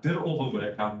result, I did all the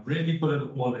work, I really put it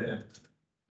all in,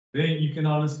 then you can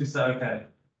honestly say, okay,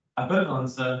 I got an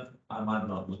answer, I might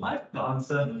not like the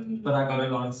answer, but I got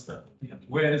an answer.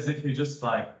 Whereas if you're just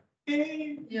like,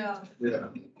 Yeah.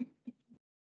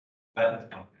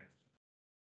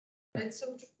 It's so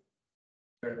true.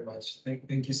 Very much.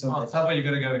 Thank you so Oh, much. how about you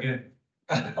gotta go again?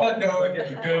 Oh, no, okay.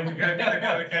 You gotta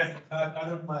go again. I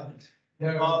don't mind.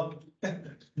 Yeah. All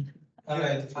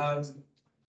right.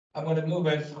 I'm gonna move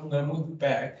back. I'm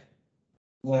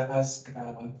gonna ask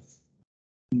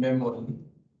Memory.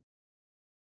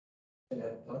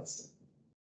 Thoughts?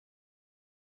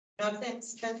 No,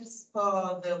 thanks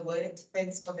for the word,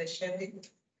 thanks for the sharing.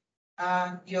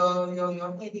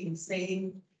 Your heading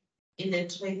saying in the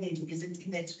training, is it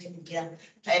in the training? Yeah.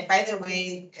 By the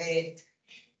way,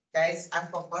 guys, I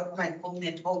forgot my phone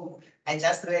at home. I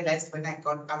just realized when I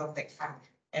got out of the car.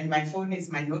 And my phone is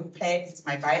my notepad, it's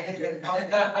my Bible. And all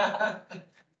that.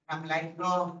 I'm like,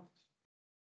 no,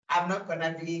 I'm not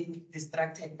gonna be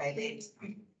distracted by that.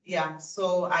 Yeah,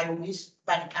 so I wish,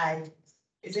 but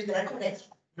is it correct?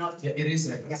 Not. Yeah, it is.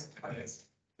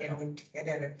 Yeah.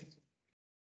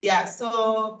 Yeah,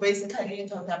 so basically you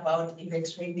talked about in the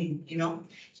training,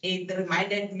 it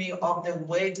reminded me of the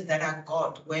word that I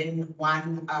got when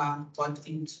one got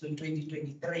into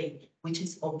 2023, which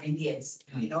is obedience,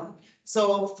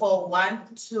 So for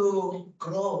one to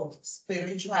grow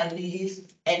spiritually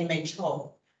and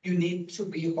mature, you need to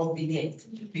be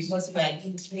obedient because we are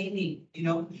in training,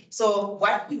 So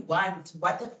what we want,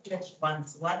 what the flesh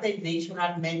wants, what the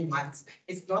natural man wants,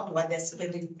 is not what the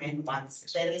spirit man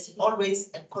wants. There is always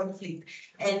a conflict.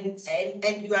 And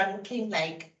you are looking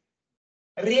like,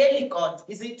 really, God,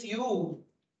 is it you?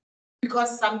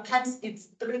 Because sometimes it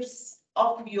strips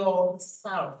off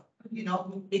yourself,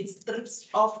 it strips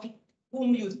off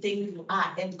whom you think you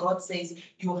are. And God says,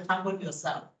 you humble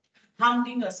yourself.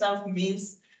 Humbling yourself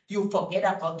means you forget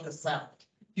about yourself.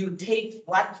 You take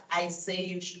what I say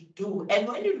you should do. And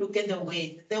when you look at the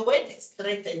word is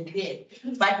straight and clear.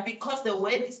 But because the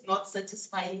word is not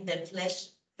satisfying the flesh,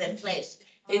 it's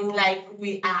like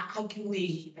we are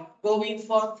arguing, going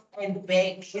forth and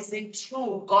back. Is it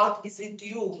true? God, is it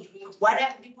you? What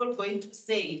are people going to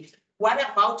say? What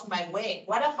about my work?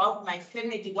 What about my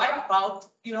family? What about,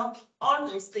 all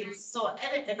those things? So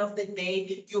at the end of the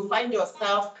day, you find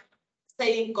yourself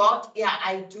saying, God, yeah,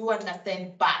 I do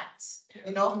understand, but,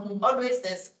 always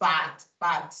there's but.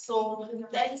 So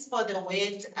thanks for the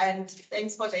word and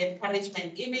thanks for the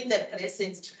encouragement, even the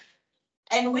blessings.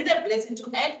 And with the blessing to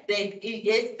add that,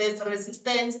 yes, there's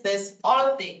resistance, there's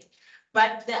all things.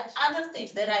 But the other thing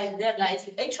that I realized,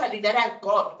 actually, that I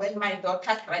got when my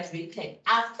daughter graduated,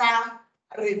 after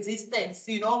resistance,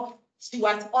 she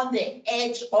was on the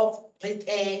edge of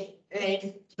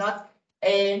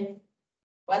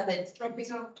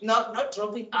dropping out. Not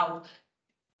dropping out,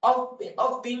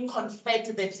 of being conferred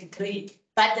the degree.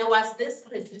 But there was this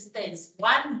resistance,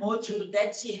 one module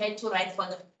that she had to write for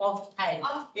the fourth time,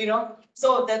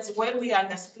 So that's where we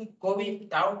understood going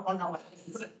down on our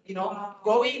knees,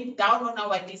 going down on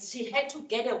our knees. She had to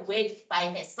get a word by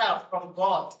herself from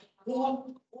God,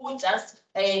 who just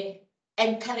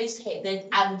encouraged her that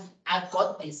I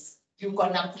got this. you're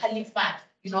gonna qualify,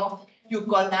 you're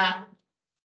gonna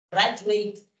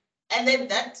graduate. And then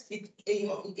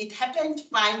it happened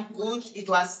fine, good, it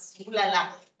was la.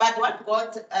 But what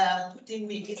God put in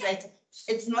me is that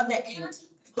it's not the end.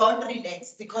 Don't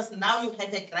relax, because now you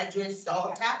have a graduate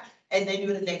daughter, and then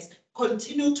you relax.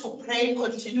 Continue to pray,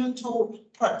 continue to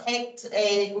protect,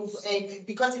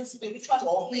 because it's spiritual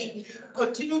warfare.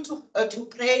 Continue to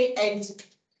pray and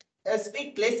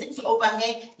speak blessings over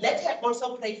her. Let her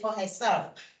also pray for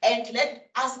herself. And let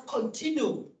us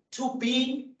continue to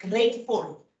be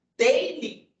grateful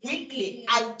daily, weekly.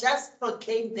 I just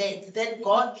proclaim that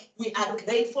God, we are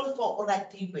grateful for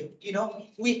Oratiwe.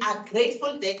 We are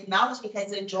grateful that now she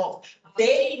has a job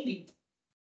daily.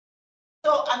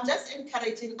 So I'm just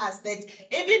encouraging us that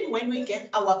even when we get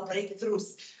our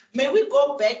breakthroughs, may we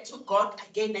go back to God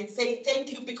again and say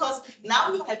thank you, because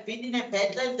now you have been in a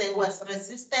battle, there was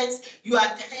resistance, you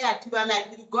are tired, you are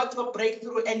like, you got your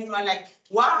breakthrough and you are like,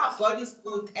 wow, God is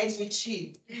good, and you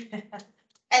chill.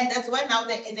 And that's why now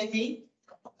the enemy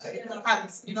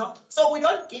comes, So we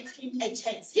don't give him a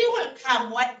chance. He will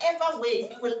come, whatever way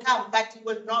he will come, but he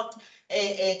will not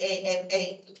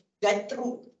get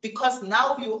through, because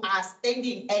now you are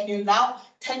standing and you now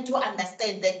tend to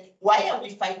understand that why are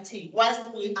we fighting? Whilst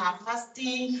we are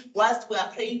fasting, whilst we are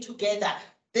praying together,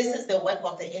 this is the work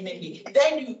of the enemy.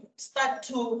 Then you start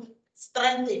to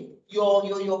strengthen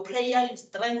your prayer, you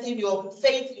strengthen your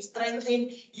faith, you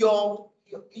strengthen your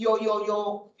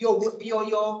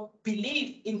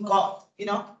belief in God,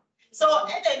 So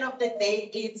at the end of the day,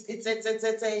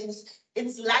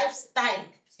 it's lifestyle,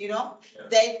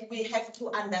 that we have to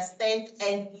understand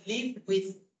and live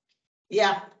with.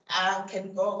 Yeah, I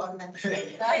can go on and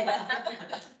say.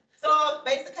 So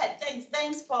basically,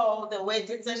 thanks for the word.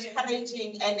 It's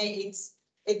encouraging, and it's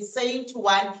saying to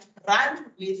one,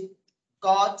 run with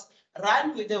God,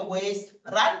 run with the ways,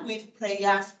 run with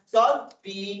prayer. Don't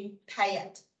be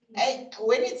tired. And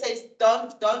when it says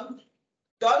don't,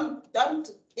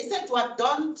 isn't what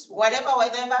don't,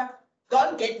 whatever,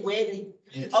 don't get weary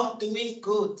of doing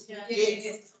good.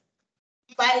 Yes.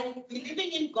 By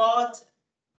believing in God,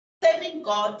 serving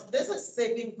God, this is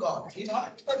serving God,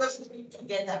 fellowshipping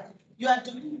together. You are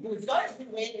doing good. Don't be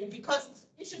weary, because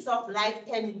issues of life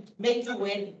can make you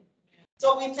weary.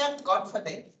 So we thank God for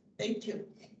that. Thank you.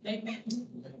 Amen.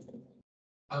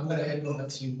 I'm going to hand over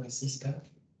to my sister.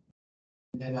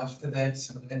 And then after that,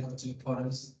 I'll hand over to the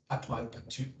partners. Part 1, part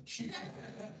 2.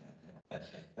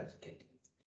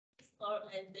 So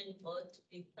I thank God to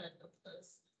be part of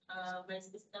this. My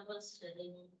sister was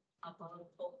sharing about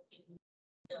talking.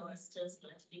 I was just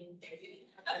laughing.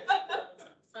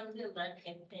 Something that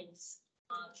happens.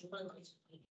 I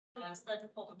started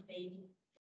complaining.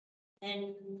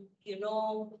 And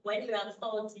when your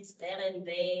thoughts is there and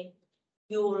there,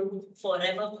 you'll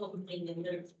forever complain. And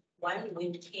then one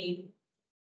wind came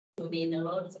to me, the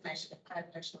Lord is my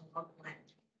shepherd, I shall not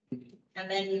want.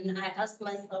 And then I asked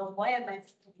myself, why am I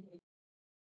feeling?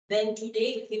 Then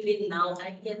today, even now,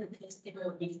 I hear the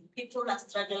testimony. People are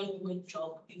struggling with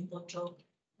job, people job.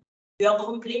 We are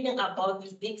complaining about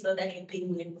these things that are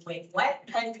happening in work. Why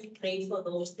can't we pray for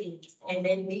those things and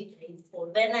then be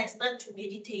grateful? Then I start to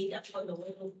meditate upon the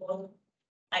word of God.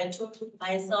 I told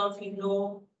myself,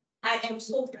 I am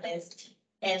so blessed.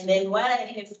 And then what I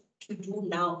have to do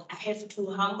now, I have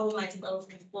to humble myself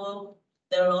before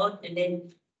the Lord, and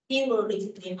then He will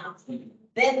lift me up.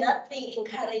 Then that thing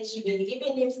encouraged me,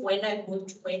 even if when I go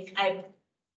to work, I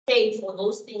pray for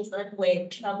those things that were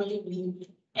troubling me.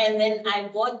 And then I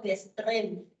got the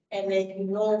strength. And then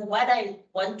what I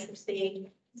want to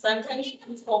say. Sometimes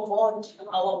we forgot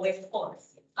our weapon.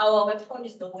 Our weapon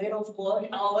is the word of God.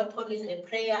 Our weapon is the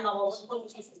prayer. Our weapon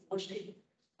is the worship.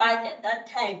 But at that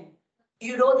time,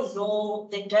 you don't know,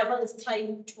 the devil is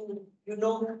trying to,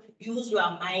 use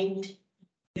your mind,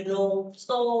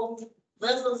 So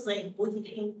this is a good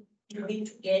thing to be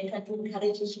together, to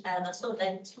encourage each other, so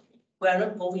that we are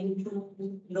not going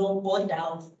to, go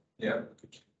down. Yeah.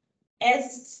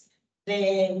 As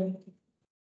the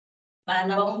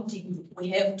we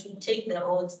have to take the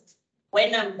roads.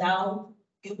 When I'm down,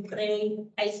 you pray.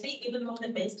 I speak even on the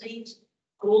message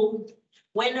group.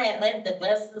 When I read the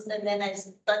verses, and then I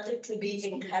started to be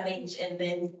encouraged, and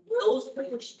then those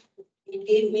things, it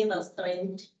gave me the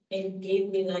strength and gave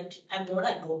me that I'm not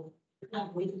alone.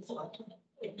 I'm with God.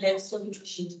 It left some to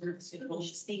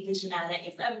speak each other.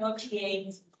 If I'm not here,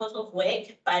 it's because of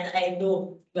work, but I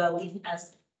know you are with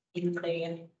us in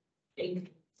prayer. Thank you.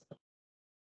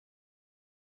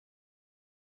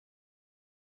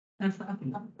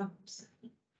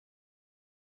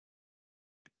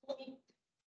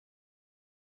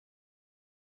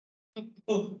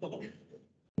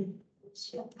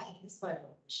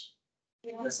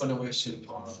 That's one of our shit.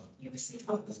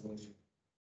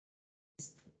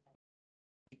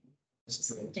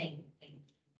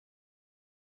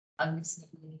 Honestly,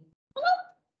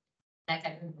 like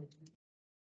I don't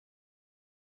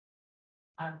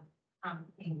know,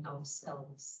 pumping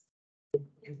ourselves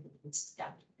with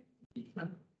stuff.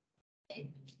 And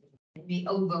we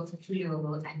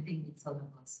overflow, I think it's all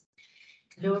of us.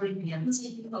 Glory be unto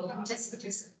you. Oh, just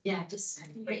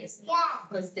praise.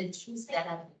 Because the truth that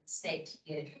I've said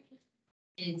here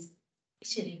is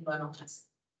actually one of us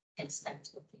can start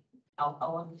talking. I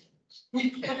want to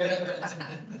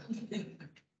finish.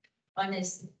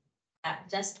 Honestly, I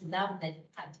just love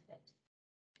that part of it.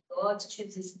 God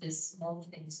chooses the small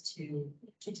things to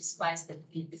despise the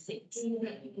big things.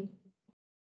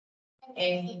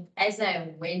 And as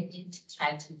I went in to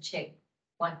try to check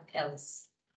what else,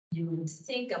 you would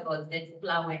think about that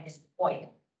flour and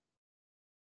oil,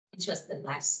 which was the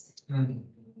last.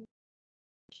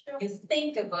 You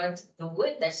think about the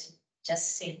word that he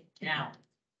just said now,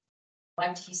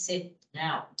 what he said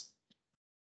now.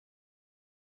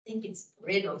 I think it's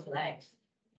bread of life,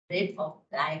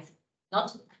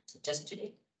 not just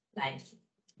today, life.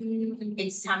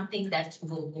 It's something that you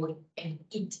will go and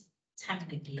eat time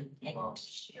and again. And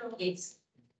it's,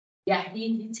 yeah,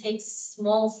 he takes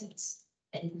small things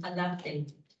and I love them.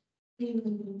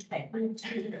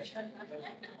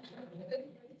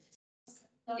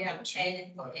 Yeah,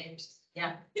 and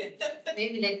yeah,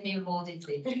 maybe let me hold it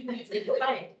there. It's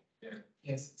fine.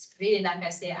 Yes. It's really like I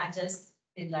say, I just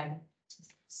feel like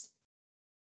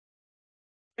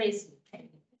praise him,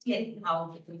 get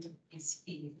how the is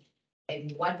here.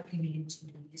 And what we need to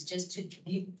do is just to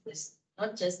live this,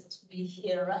 not just to be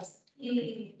hearers,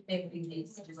 maybe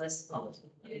it's to us out.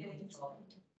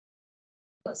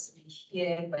 Because we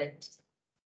hear, but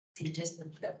it just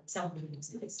something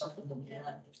is something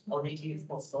already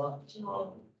for God.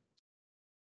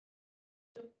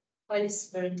 Holy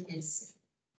Spirit is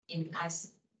in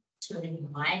us to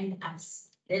remind us.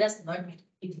 Let us not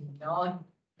ignore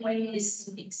when he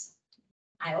speaks.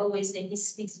 I always say he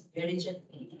speaks very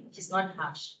gently. He's not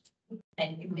harsh.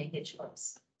 And you make a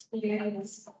choice.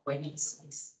 Yes. When he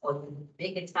speaks, or you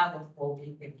make a tug of war,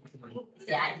 you say,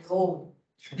 I know.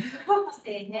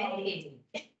 Say, hey.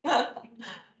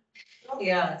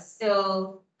 Yeah,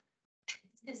 so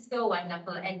it's so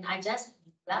wonderful. And I just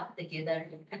love the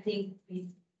gathering. I think we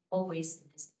always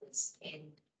discuss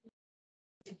and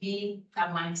to be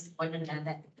amongst one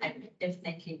another. And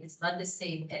definitely it's not the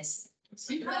same as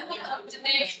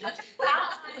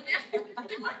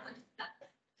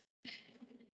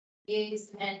yes,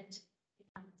 and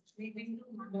we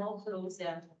become more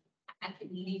closer. I can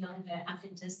lean on her, I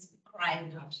can just cry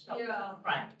out,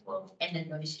 cry, and then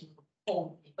know she will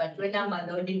hold me. But when I'm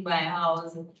alone in my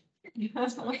house, you're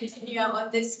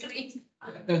on the street,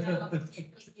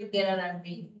 you get around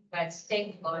me. But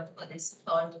thank God for this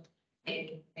thought,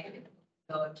 and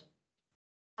God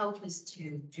help us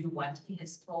to do what he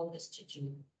has told us to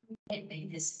do. And may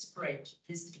this spread,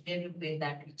 this very way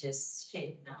that we just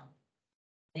shared now.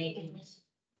 May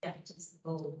it just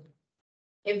go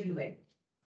everywhere.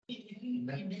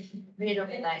 Bread of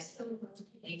life.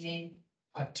 Amen.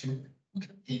 Part two.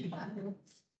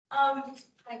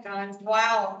 My God,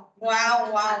 wow,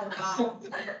 wow, wow, wow.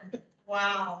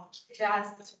 Wow,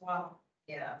 just wow.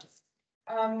 Yeah.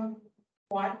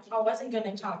 One, I wasn't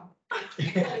gonna come.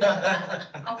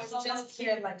 I was just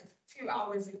here like a few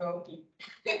hours ago.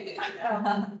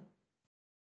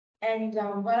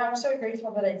 But I'm so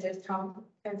grateful that I did come,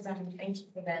 because thank you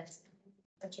for that.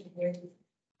 Such a good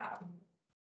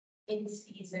in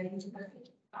season.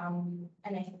 And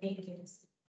I think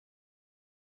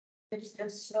it's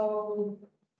just so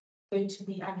good to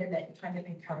be under that kind of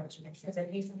encouragement, because I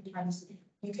think sometimes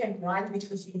you can run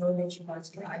because you know that you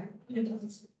must run.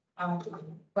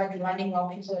 But running while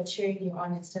people are cheering you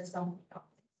on, it's just something else.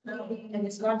 And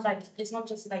it's not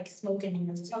just like smoke and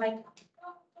mirrors. It's not like,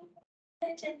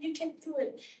 you can do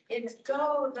it. It's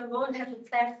go. The Lord has a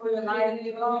plan for your life.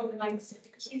 Go, like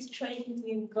He's training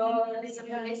you. Go. There's a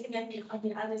blessing on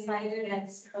the other side of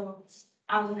that. So,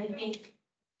 I think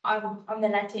on the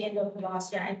latter end of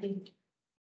last year, I think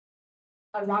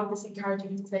around this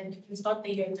encouragement is that you start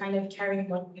the year kind of carrying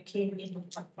what you came in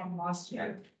from last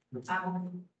year.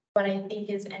 But I think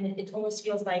it almost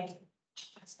feels like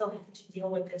I still have to deal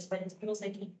with this, but it's almost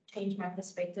like you change my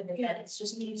perspective of that.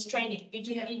 It's training. You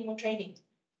do need more training.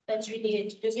 That's really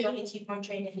it. You just need to keep on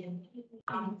training.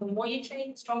 The more you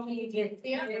train, the stronger you get.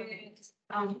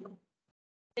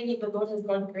 Thinking the Lord has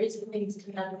got great things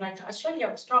to that. I'm like, I show you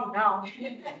I'm strong now.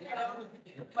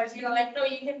 But you're like, no,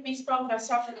 you can be stronger.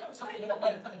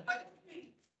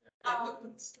 I'm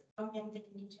going to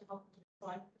need to help with this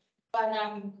one. But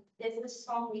there's this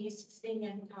song we used to sing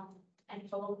and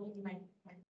follow in my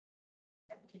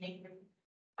connect group.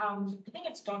 I think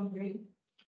it's Don Green.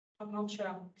 I'm not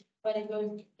sure, but it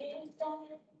goes. If that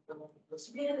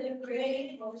really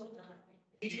great,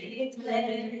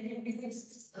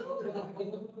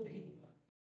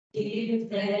 if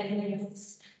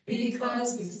thanks,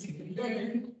 because it's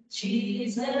given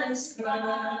Jesus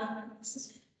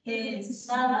Christ, His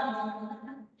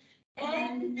Son,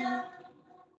 and now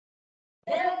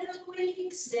let the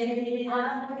weak say I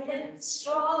am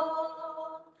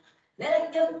strong.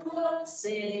 Let the poor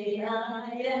say I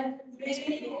am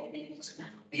rich,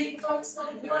 because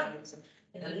of what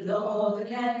the Lord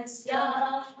has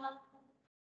done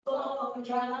for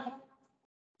us.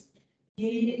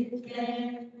 Give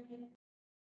them.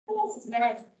 Oh,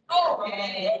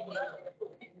 amen.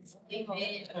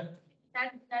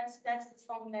 That's the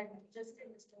song that just in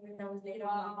the story that was later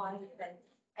on. That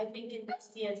I think in this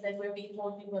years that where we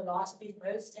thought we were lost, we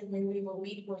rose, and when we were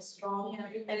weak, we're strong,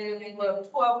 and when we were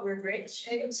poor, we're rich.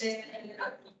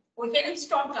 We're getting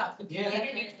stronger. Yeah. We're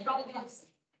getting stronger.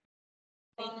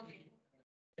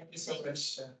 Thank you so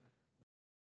much.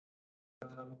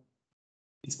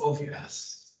 It's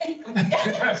obvious.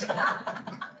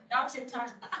 Now's your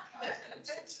time.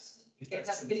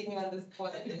 That's putting me on the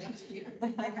spot.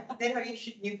 Then how you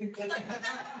should give me.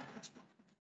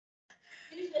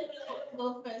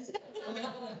 Go first.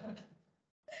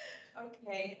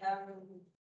 Okay,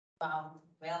 well,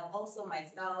 also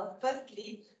myself,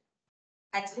 firstly,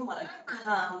 I didn't want to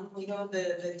come,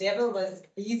 the devil was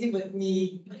busy with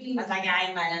me. I was like,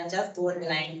 "Aye, man, I'm just doing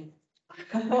line."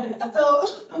 So,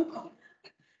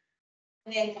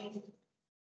 then,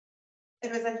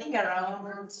 it was, I think,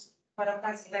 around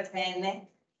 7:15.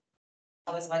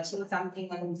 I was watching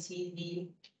something on TV,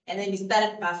 and then you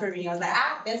started buffering. I was like,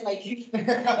 that's my cue. The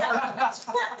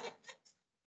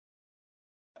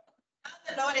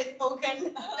Lord has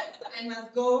spoken. I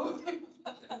must go.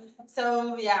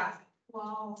 So yeah,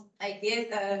 Wow. I guess,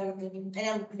 and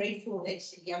I'm grateful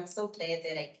actually. I'm so glad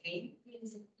that I came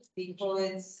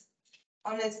because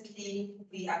honestly,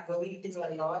 we are going through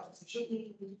a lot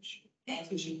and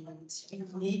we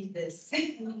need this.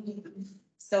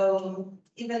 So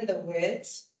even the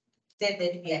words said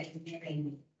that we are in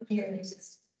training.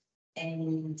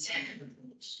 And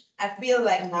I feel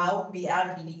like now we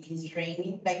are really in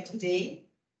training. Like today,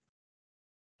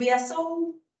 we are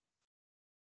so,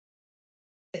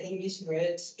 the English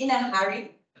word, in a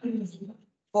hurry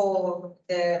for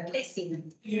the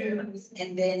blessing.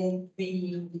 And then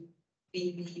we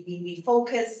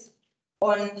focus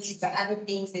on the other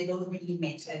things that don't really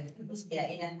matter because we are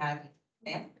in a hurry.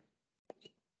 Yeah?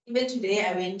 Even today,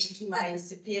 I went to my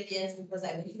superiors because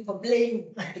I was looking for blame.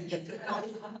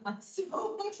 So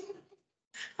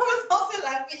I was also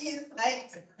laughing. He's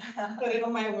like, whatever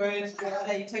my words,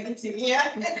 are you talking to me?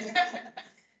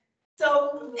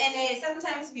 So, and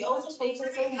sometimes we also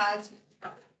focus so much.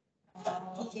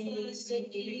 We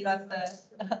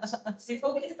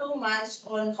focus so much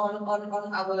on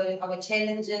our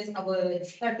challenges, our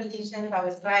tribulations,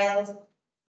 our trials.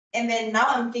 And then now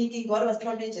I'm thinking God was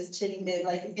probably just chilling there,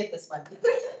 like, get this one.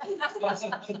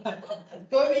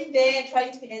 Going there,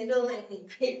 trying to handle it,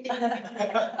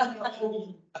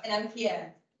 and I'm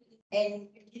here. And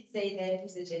you could say that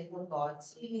He's a gentle God.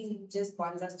 He just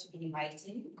wants us to be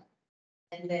inviting.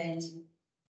 And then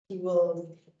He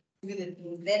will do the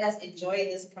things. Let us enjoy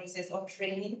this process of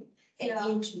training. And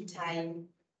into time,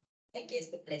 I guess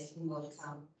the blessing will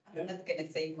come. I'm not going to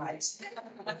say much.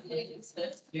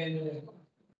 Yeah.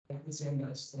 Thank you so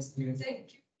much. That's good.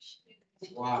 Thank you.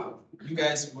 Wow, you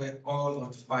guys were all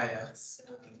on fire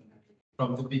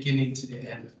from the beginning to the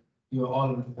end. You were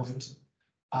all on point.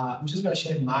 I'm just going to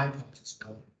share my part as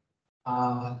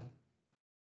well.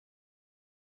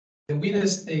 The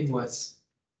weirdest thing was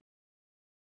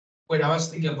when I was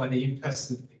thinking about the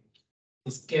in-person thing,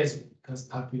 it scares me because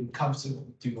I've been comfortable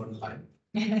doing online.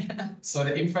 So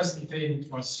the in-person thing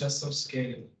was just so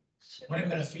scary. What am I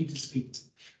going to feed this feet?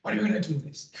 What are we going to do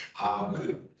this?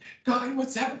 God,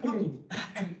 what's happening?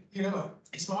 And,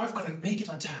 is my wife going to make it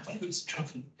on time? What if it's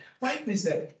trouble? Why is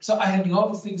that? So I had a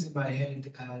lot of things in my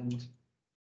head,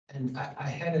 and I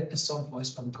had a soft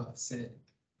voice from God said,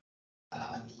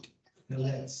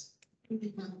 relax.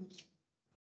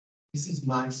 This is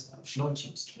my stuff, not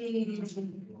yours.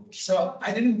 So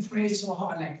I didn't pray so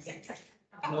hard like that.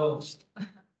 No,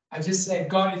 I just said,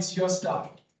 God, it's your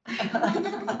stuff.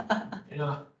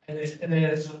 And then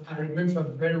I remember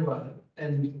very well,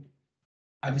 and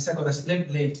I decided I slept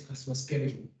late because it was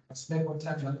scary. I slept one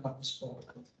time, I was 4.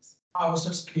 I was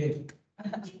so scared.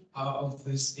 of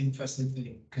this in-person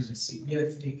thing, because it's a severe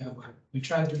thing. We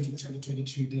tried doing it in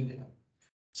 2022, didn't it?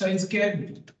 So it scared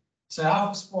me. So I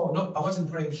was small. No, I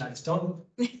wasn't praying, guys. Don't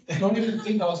even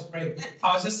think I was praying.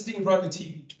 I was just sitting in front of the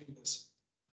TV doing this.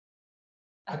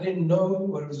 I didn't know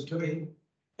what I was doing.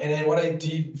 And then what I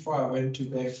did before I went to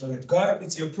bed, so like, God,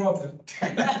 it's your problem.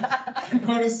 I'm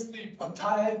going to sleep. I'm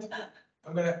tired.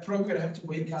 I'm probably gonna have to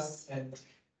wake up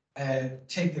and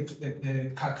take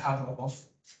the car cover off.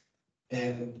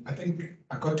 And I think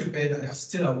I got to bed and I was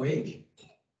still awake.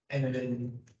 And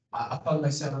then I found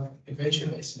myself,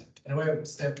 eventually I slept. And when I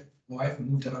slept, my wife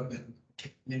moved around and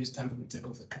maybe it's time for me to take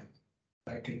off the cover.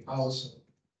 Like an hour or so.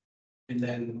 And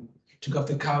then took off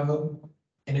the cover.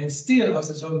 And then still I was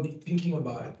just only thinking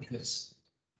about it because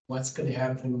what's gonna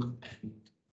happen, and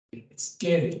it's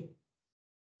scary.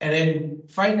 And then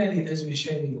finally, as we're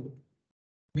sharing,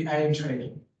 we are in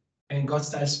training. And God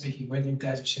starts speaking when you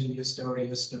guys are sharing your story.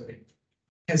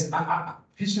 Because I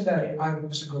picture that I'm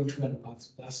also going through a lot.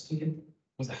 Last year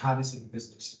was the hardest in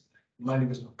business. Money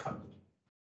was not coming.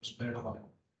 It was very hard.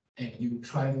 And you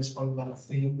try this online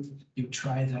thing, you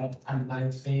try that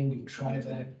online thing, you try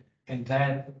that and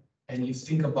that, and you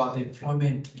think about the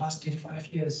employment last 5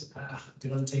 years. They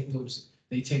don't take those.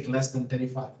 They take less than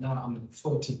 35. Now I'm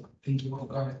 40. I'm thinking, oh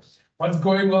God, what's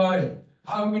going on?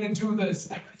 How am I going to do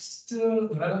this? I'm still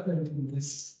relevant in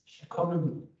this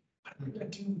economy. What am I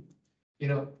going to do? You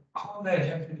know, all that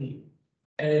happening.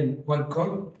 And what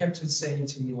God kept on saying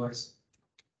to me was,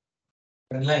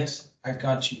 relax, I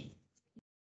got you.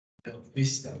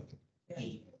 Wisdom.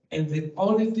 And the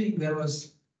only thing that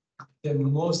was the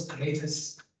most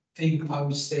greatest thing I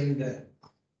would say that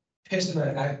personally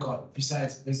I got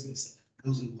besides business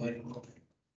losing money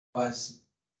was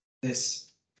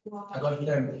this. I got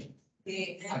family.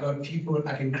 I got people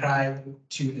I can cry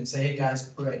to and say, hey guys,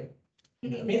 pray.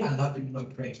 You know, me, I love people who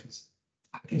pray because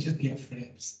I can just be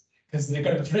afraid because they're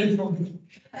gonna pray for me.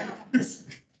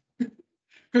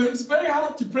 Because it's very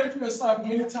hard to pray for yourself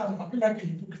many times. I feel like a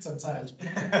hypocrite sometimes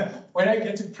when I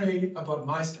get to pray about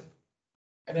myself.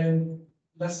 And then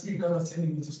last week God was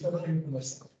telling me to stop praying for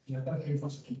myself. You know, not praying for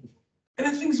some people. And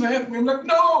then things were happening. I'm like,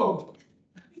 no,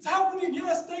 it's happening.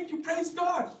 Yes, thank you, praise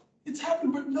God. It's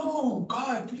happened, but no,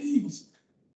 God, please.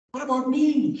 What about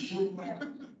me?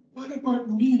 What about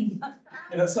me?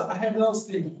 You know, so I had those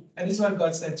things. And this is what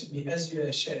God said to me as you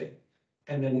are sharing.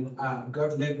 And then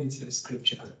God led me to the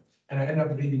scripture. And I ended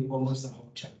up reading almost the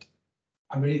whole chapter.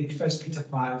 I'm reading 1 Peter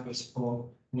 5, verse 4.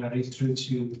 I'm going to read through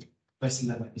to verse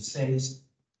 11. It says,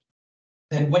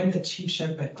 then when the chief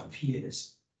shepherd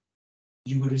appears,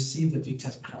 you will receive the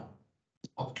victor's crown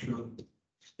of glory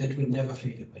that will never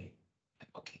fade away.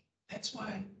 Okay, that's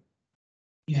why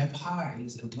you have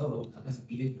highs and lows as a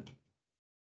believer.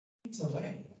 It's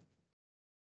away.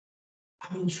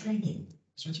 I'm in training.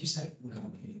 That's what you said.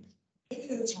 Maybe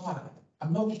that's why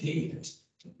I'm not there yet.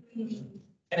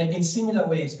 And in similar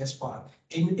ways, guess what?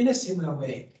 In a similar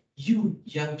way, you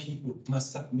young people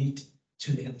must submit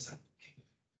to the elder.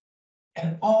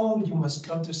 And all you must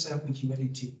come to serve with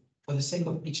humility for the sake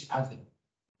of each other,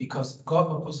 because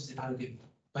God opposes the arrogant,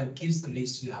 but gives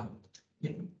grace to the humble. You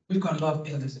know, we've got a lot of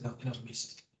elders in our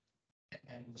midst,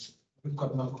 and we've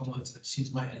got my commander,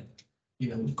 she's my elder.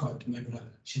 You know, we've got my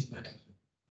brother, she's my elder.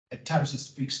 At times she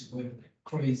speaks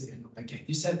crazy and like,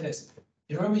 you said this.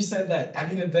 You remember you said that?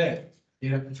 I'm even there. You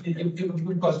know,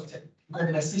 we've got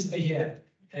my sister here,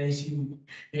 and she,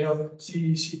 you know,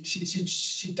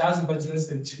 she doesn't but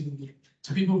listen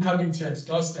to people coming to his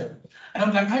doorstep. And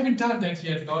I'm like, I haven't done that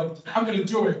yet, Lord. I'm going to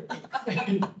do it.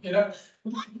 You know,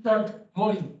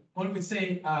 Molly would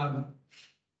say,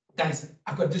 guys,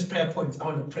 I've got this prayer point. I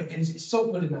want to pray. And it's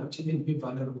so good enough to be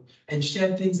vulnerable and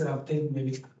share things that I think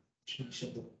maybe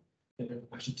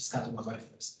I should discuss with my wife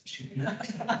first.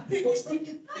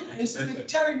 It's like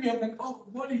telling me, I'm like, oh,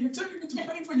 Molly, you're telling me to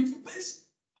pray for you for this?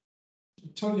 You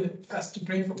told me first to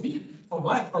pray for me, for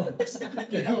my problems.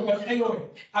 You know, but anyway,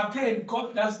 I prayed,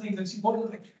 God does things, and she was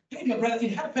like, hey, my brother,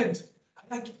 it happened.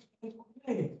 I'm like,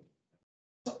 okay.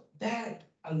 So that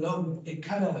alone, it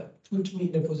kind of put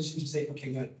me in a position to say,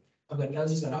 okay, God, I've got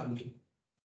others around me,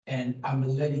 and I'm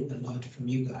learning a lot from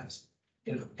you guys.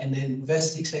 You know, and then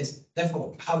verse 6 says,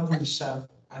 therefore, humble yourself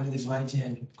under the mighty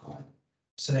hand of God,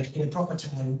 so that in a proper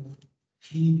time,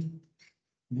 he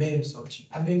may exalt you.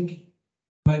 I think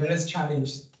my greatest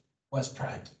challenge was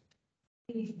pride.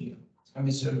 You know, I'm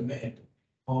a sort of man.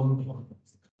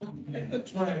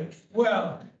 That's right.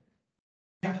 Well,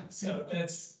 yeah, so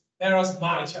that was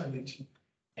my challenge.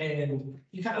 And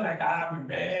you kind of like, I'm a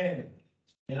man,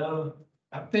 you know,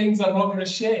 things I'm not gonna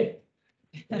share.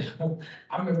 You know,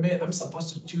 I'm a man, I'm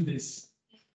supposed to do this,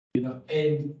 you know,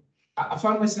 and I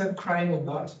found myself crying a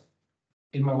lot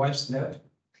in my wife's lap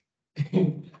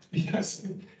because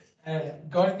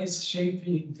God is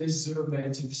shaping this Zoom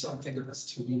into something else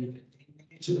to be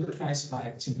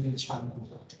Christ-like, to be a child of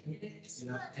God. You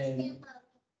know, and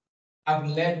I've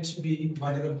learned to be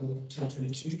vulnerable to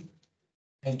 2022,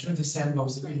 and through December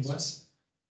was really worse.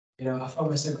 You know, I found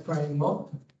myself crying more.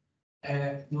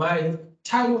 My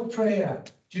time of prayer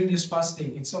during this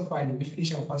fasting, it's so funny. We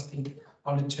finish our fasting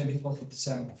on the 24th of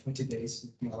December, 40 days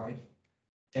with my wife.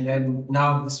 And then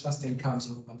now this fasting comes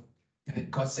over.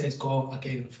 And God says, go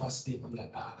again fasting. I'm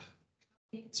like,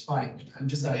 it's fine. I'm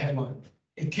just gonna hang on.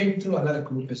 It came through another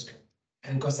group as well.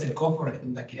 And God said, go for it.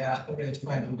 I'm like, yeah, okay, it's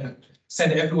fine. I'm gonna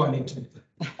send everyone into it.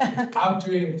 I'm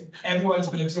doing it. Everyone's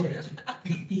gonna do it.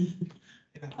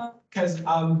 Because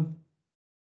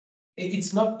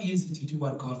it's not easy to do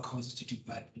what God calls you to do,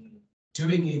 but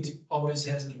doing it always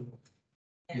has a reward.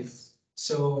 Yes.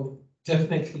 So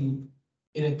definitely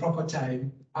in a proper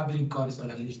time, I believe God is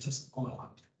gonna lift us all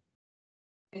up.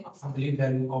 I believe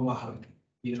that in all my heart,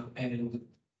 you know, and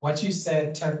what you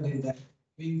said tell me that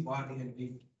we worry and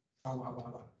we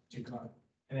to God.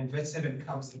 And then verse 7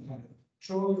 comes in kind of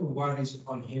throw your worries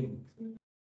on him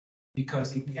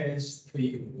because he cares for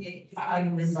you. I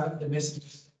remember the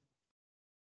message.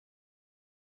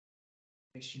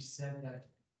 She said that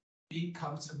be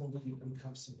comfortable when you're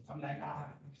uncomfortable. I'm like,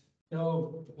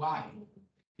 no, why?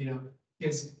 You know,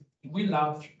 because we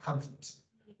love comfort,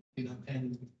 you know,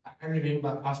 and I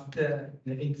remember after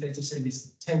the 8:30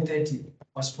 service, 10:30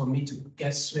 was for me to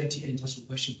get sweaty and just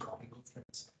worship God and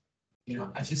conference. You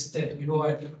know, I just said, you know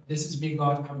what, this is me,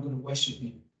 God, I'm going to worship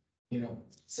you, you know.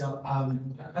 So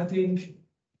I think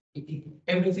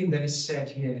everything that is said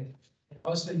here,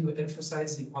 also you were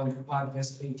emphasizing on part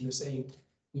verse 8, you're saying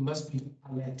we must be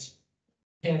alert,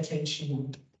 pay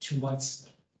attention to what's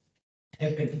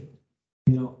happening,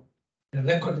 you know, and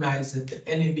recognize that the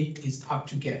enemy is out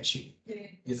to get you.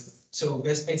 Yes. So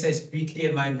verse 8 says, be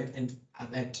clear-minded and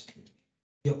alert.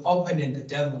 Your opponent, the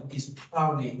devil, is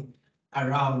prowling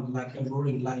around like a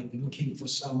roaring lion, looking for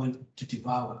someone to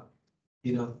devour.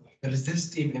 You know,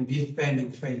 resist him and be firm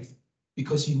in faith,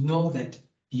 because you know that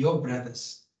your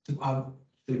brothers throughout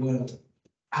the world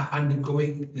are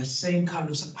undergoing the same kind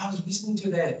of stuff. I was listening to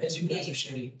that as you guys are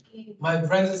sharing. My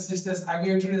brothers and sisters are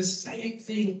going through the same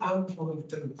thing I'm going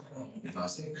through. And I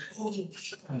was saying, oh, you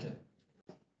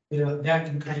know, that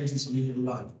encourages me a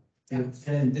lot. And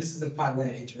this is the part that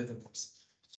I enjoy the most.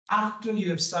 After you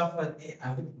have suffered,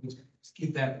 I would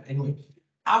skip that anyway.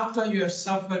 After you have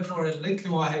suffered for a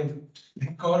little while, the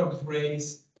God of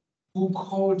grace, who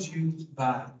called you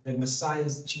by the Messiah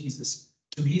Jesus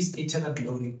to his eternal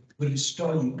glory, will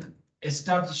restore you,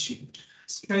 establish you,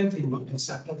 strengthen you, and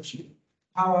support you.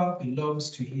 Power belongs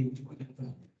to him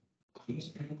forever.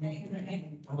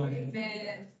 Amen.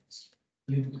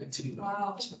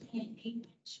 Wow.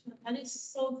 And it's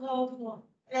so powerful.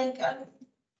 Like,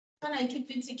 when I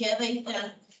keep it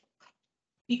together,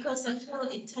 because I feel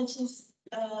it touches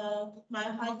my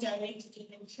heart directly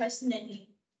and personally.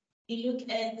 You look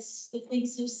at the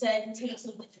things you said in terms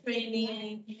of the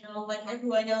training, you know, what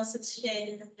everyone else has shared,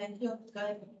 and I'm like, oh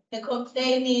God, the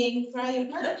complaining, crying,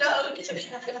 not alone.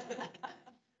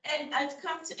 And I've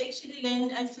come to actually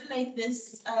learn, I feel like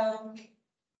this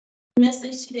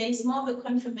message today is more of a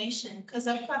confirmation, because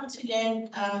I've come to learn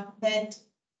that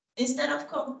instead of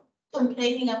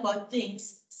complaining about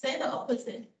things, say the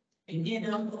opposite, you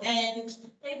know, and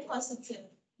stay positive.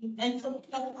 And for me,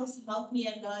 that has helped me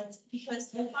a lot,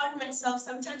 because I found myself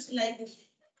sometimes like,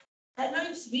 I know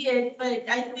it's weird, but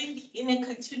I think in a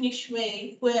cartoonish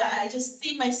way where I just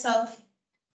see myself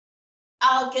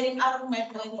out getting out of my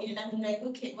body and I'm like,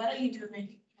 okay, what are you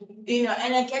doing? You know,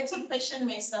 and I get to question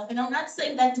myself. And I'm not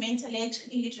saying that mentally, I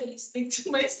actually literally speak to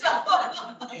myself.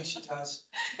 Yeah, she does.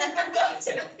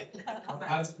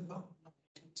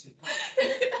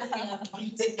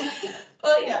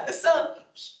 Oh yeah, so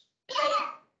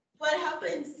what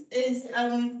happens is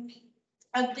I'm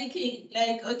thinking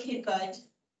like, okay, God,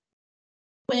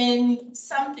 when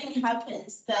something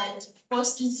happens that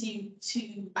forces you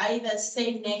to either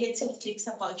say negative things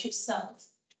about yourself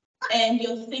and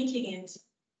you're thinking it,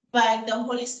 but the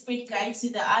Holy Spirit guides you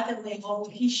the other way, or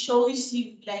he shows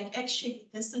you like, actually,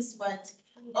 this is what,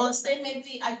 or say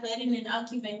maybe I got in an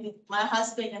argument with my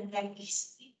husband and like,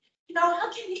 you know,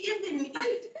 how can you even,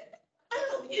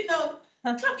 you know,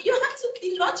 you have to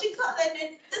be logical and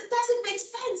it doesn't make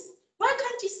sense. Why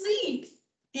can't you see?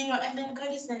 You know, and then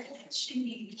God is like,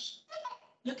 actually,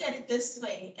 look at it this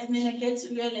way. And then I get to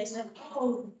realize that,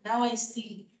 oh, now I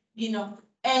see, you know.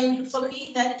 And for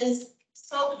me, that is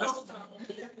so powerful.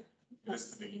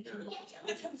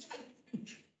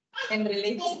 and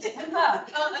relate. Oh, okay.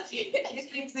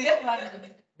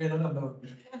 No.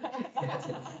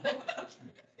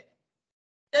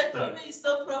 That for me is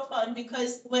so profound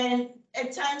because when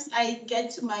at times I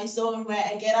get to my zone where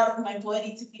I get out of my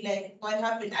body to be like, what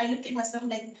happened? I look at myself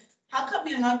like, how come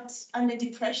you're not under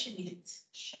depression yet?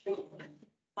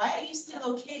 Why are you still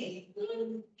okay?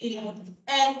 You know,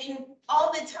 and in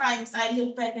all the times I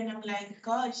look back and I'm like,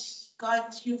 gosh,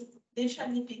 God, you've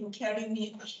literally been carrying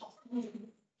me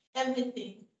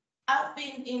everything. I've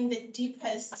been in the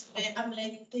deepest where I'm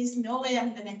like, there's no way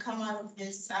I'm gonna come out of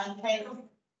this. I'm kind of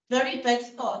very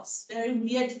bad thoughts, very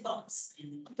weird thoughts.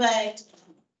 But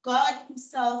God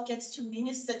Himself gets to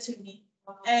minister to me.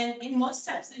 And in most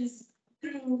times it's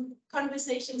through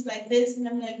conversations like this, and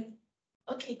I'm like,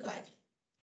 okay, God.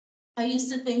 I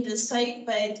used to think this way,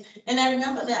 and I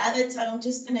remember the other time, I'm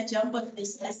just gonna jump on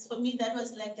this. As for me, that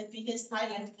was like the biggest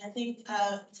highlight. I think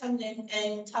Tamlyn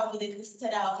and Thabo, they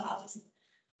visited our house.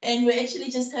 And we're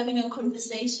actually just having a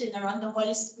conversation around the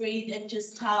Holy Spirit and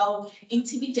just how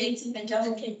intimidating the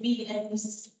devil can be, and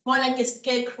it's more like a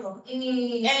scarecrow.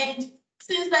 And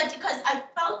since that, because I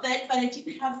felt that, but I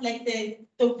didn't have like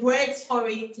the words for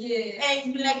it. Yeah.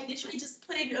 And you like literally just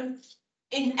put it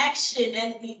in action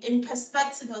and in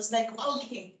perspective. I was like,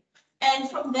 okay. And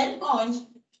from then on,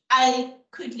 I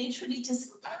could literally just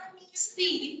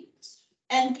see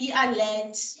and be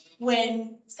alert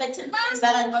when certain things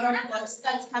that are not of God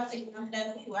starts happening. I'm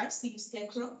like, oh, I see you,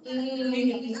 scarecrow.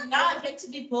 Now I get to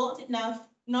be bold enough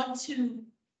not to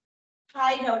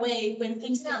hide away when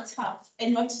things get tough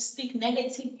and not to speak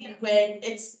negatively when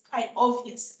it's quite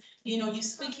obvious. You know, you're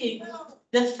speaking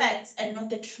the facts and not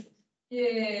the truth.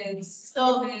 Yes.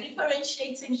 So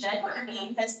differentiating that for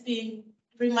me has been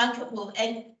remarkable.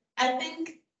 And I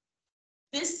think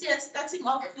this year, starting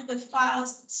off with the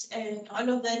fast and all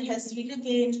of that has really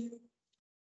been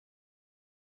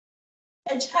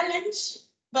a challenge,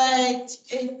 but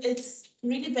it's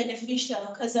really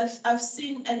beneficial because I've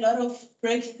seen a lot of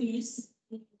breakthroughs,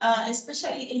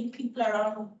 especially in people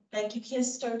around. Like you hear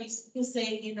stories, people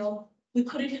say, you know, we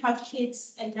couldn't have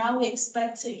kids and now we're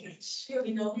expecting it.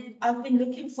 You know, I've been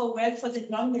looking for work for the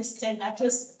longest and I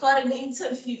just got an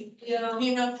interview. Yeah.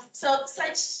 You know, so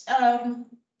such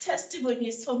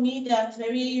testimonies for me,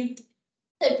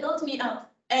 they built me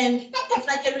up. And it's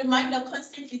like a reminder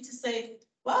constantly to say,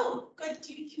 wow, God,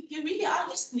 you really are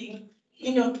listening.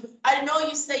 You know, I know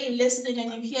you say you listen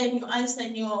and you hear and you answer,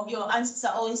 and your answers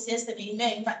are always yes and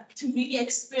amen, but to really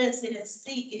experience it and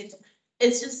see it,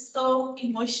 it's just so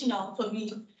emotional for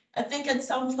me. I think at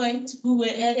some point we were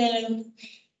at an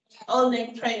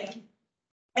all-night prayer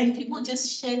and people just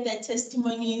shared their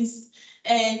testimonies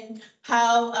and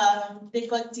how they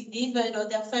got delivered or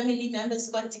their family members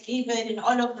got delivered and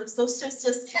all of those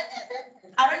just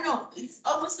I don't know, it's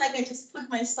almost like I just put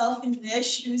myself in their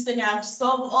shoes and I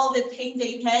absorb all the pain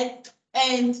they had,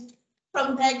 and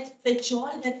from that the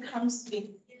joy that comes with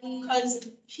it. Because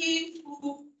he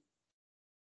who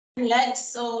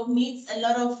lacks or needs a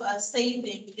lot of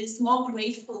saving is more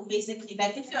grateful, basically.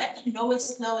 Like if you're at the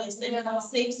lowest and God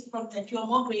saves from that, you're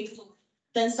more grateful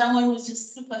than someone who's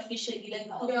just superficially like,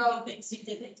 oh, thanks, you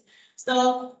did it.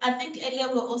 So I think earlier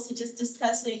we we're also just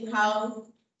discussing how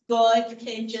God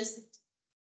can just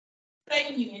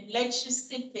train you and let you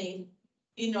sit there,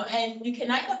 you know, and you can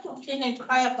either complain and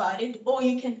cry about it, or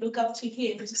you can look up to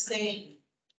Him to say,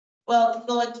 well,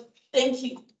 Lord, thank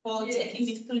you for taking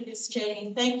me through this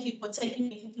journey. Thank you for taking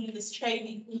me through this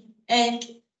training. And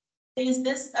there's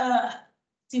this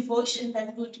devotion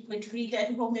that would read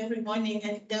at home every morning,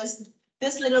 and there's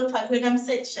this little part when I'm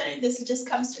sharing this, it just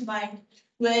comes to mind,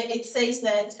 where it says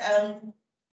that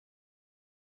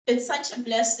it's such a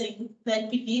blessing that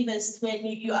believers, when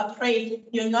you are praying,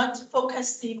 you're not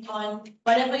focusing on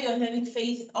whatever you're having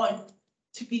faith on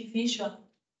to be visual.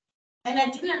 And I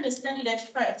didn't understand it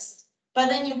at first, but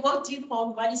then you go deeper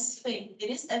on what is faith. It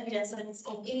is evidence on its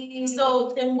own.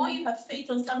 So the more you have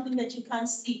faith on something that you can't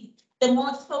see, the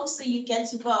more closer you get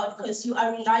to God because you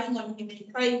are relying on Him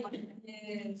and praying on Him.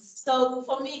 Yes. So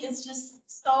for me, it's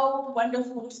just so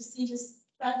wonderful to see just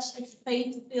such a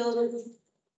faith-filled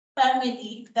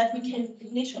family that we can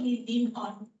literally lean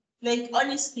on. Like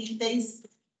honestly, there's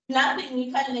nothing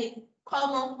we can like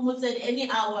call Mom at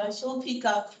any hour. She'll pick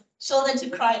up, shoulder to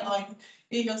cry on.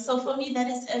 You know, so for me that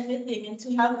is everything. And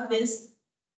to have this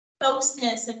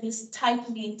closeness and this tight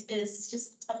knit is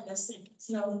just a blessing.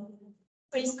 So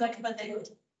praise God for that.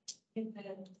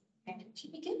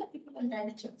 Should we give the people on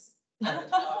directions?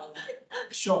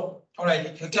 Sure. All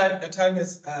right. The time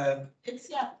is It's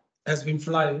has been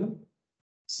flying.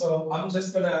 So I'm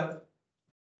just gonna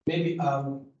maybe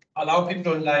allow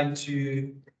people online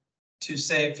to to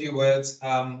say a few words.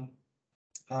 I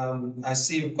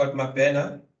see we've got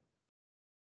Mabena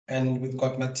and we've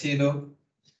got Matilo.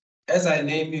 As I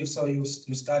name you, so you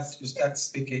start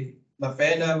speaking.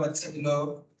 Mabena,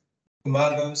 Matilo,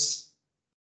 Kumalos,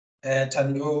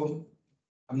 Tando.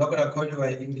 I'm not gonna call you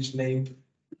by English name.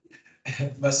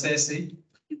 Masesi.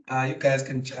 You guys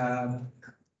can share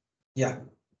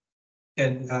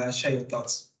your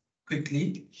thoughts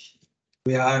quickly.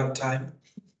 We are out of time.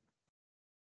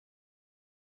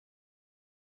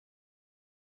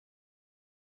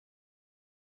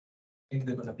 I think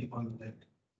they're gonna be on the net.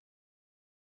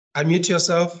 Unmute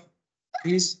yourself,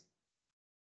 please.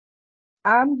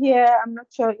 I'm here. I'm not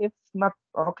sure if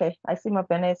okay, I see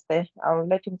Mabena is there. I'll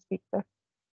let him speak there.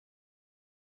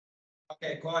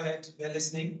 Okay, go ahead. We're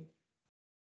listening.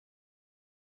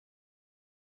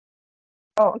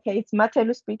 Oh, okay, it's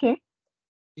Matelu speaking.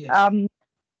 Yes.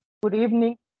 Good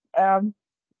evening,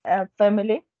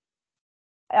 family.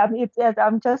 I'm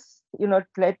just,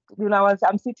 glad,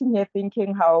 I'm sitting here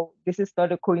thinking how this is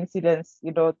not a coincidence,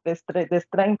 the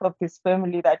strength of this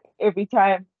family, that every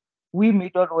time we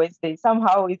meet on Wednesday,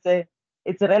 somehow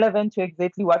it's relevant to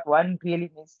exactly what one really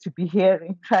needs to be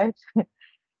hearing, right?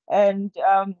 And,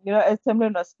 as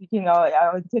Tamlyn was speaking, I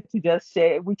wanted to just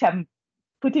share, which I'm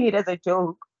putting it as a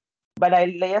joke, but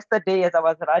yesterday as I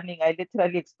was running, I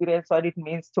literally experienced what it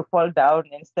means to fall down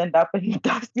and stand up and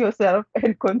dust yourself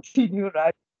and continue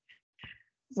running.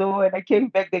 So when I came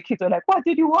back, the kids were like, "What,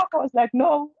 did you walk?" I was like,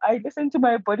 "No, I listened to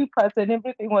my body parts and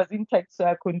everything was intact." So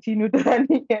I continued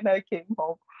running and I came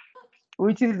home,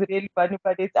 which is really funny,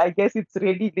 but I guess it's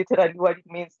really literally what it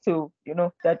means to,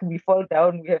 that we fall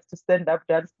down, we have to stand up,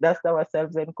 dust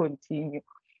ourselves and continue.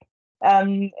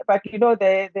 But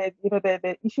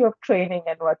the issue of training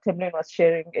and what Tamlyn was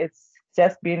sharing, it's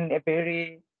just been a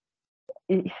very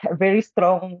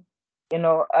strong,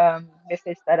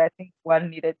 message that I think one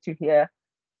needed to hear.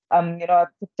 I've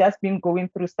just been going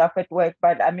through stuff at work,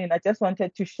 but I mean, I just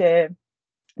wanted to share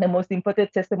the most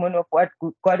important testimony of what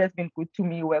God has been good to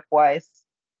me work-wise.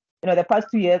 The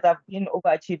past 2 years I've been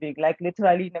overachieving, like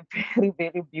literally in a very,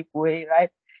 very big way,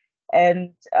 right?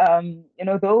 And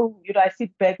though I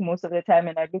sit back most of the time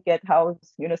and I look at how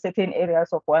certain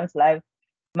areas of one's life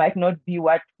might not be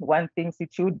what one thinks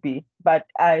it should be, but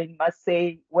I must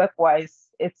say, work-wise,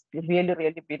 it's really,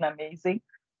 really been amazing.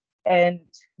 And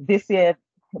this year,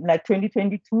 like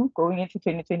 2022, going into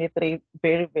 2023,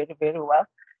 very, very, very well.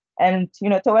 And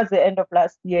towards the end of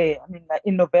last year, I mean, like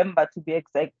in November to be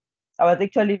exact, I was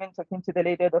actually even talking to the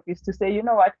lady at the office to say, you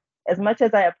know what, as much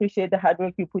as I appreciate the hard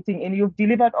work you're putting in, you've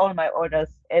delivered all my orders.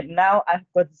 And now I've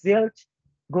got zilch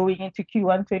going into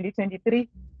Q1 2023.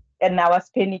 And I was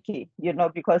panicky,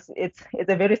 because it's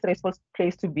a very stressful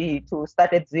place to be, to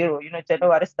start at zero.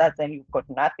 January starts and you've got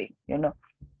nothing,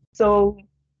 So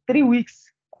 3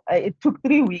 weeks, it took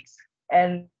 3 weeks,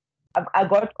 and I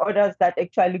got orders that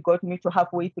actually got me to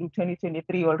halfway through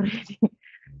 2023 already.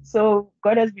 So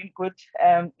God has been good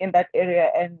in that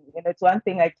area, and it's one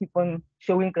thing I keep on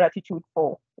showing gratitude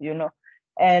for,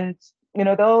 and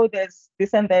though there's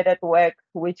this and that at work,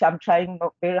 which I'm trying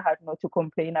very hard not to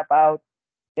complain about,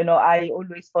 I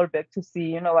always fall back to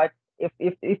see, what,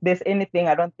 if there's anything,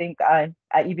 I don't think I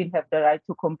even have the right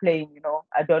to complain.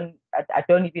 I don't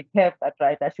even have that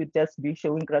right. I should just be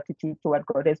showing gratitude to what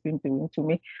God has been doing to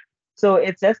me. So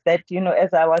it's just that,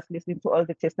 as I was listening to all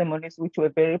the testimonies, which were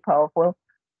very powerful,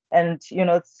 and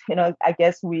I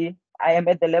guess I am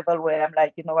at the level where I'm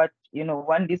like, what,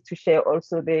 one needs to share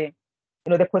also the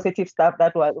the positive stuff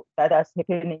that is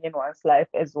happening in one's life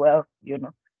as well.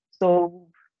 So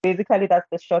basically that's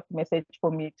the short message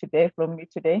from me today.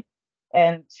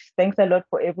 And thanks a lot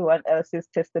for everyone else's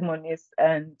testimonies,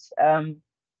 and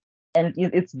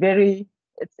it's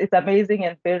amazing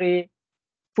and very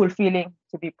fulfilling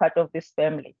to be part of this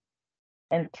family.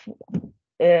 And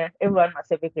everyone must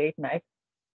have a great night.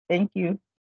 Thank you.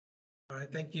 All right,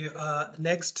 thank you.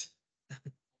 Next.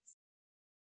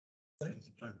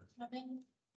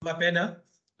 Mabena.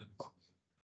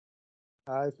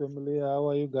 Hi family, how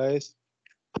are you guys?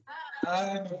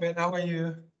 Hi Mabena, how are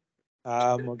you?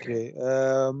 I'm okay.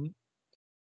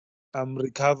 I'm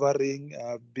recovering.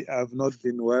 I've not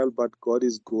been well, but God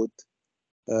is good.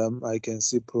 I can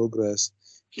see progress.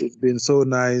 It's been so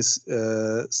nice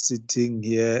sitting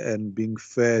here and being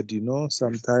fed.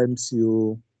 Sometimes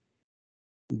you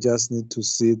just need to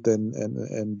sit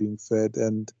and being fed.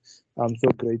 And I'm so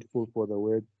grateful for the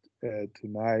word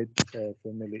tonight,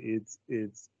 family.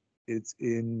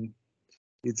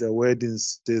 It's a wedding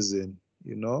season.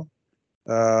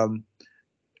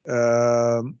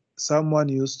 Someone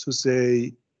used to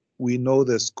say, we know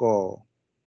the score,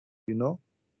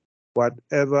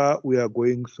 whatever we are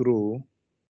going through,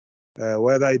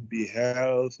 whether it be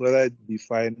health, whether it be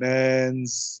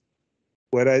finance,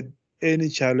 whether any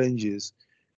challenges,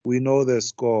 we know the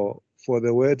score. For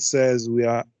the word says we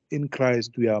are in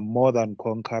Christ, we are more than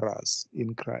conquerors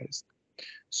in Christ.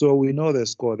 So we know the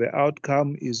score. The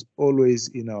outcome is always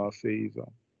in our favor.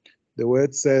 The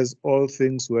word says all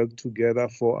things work together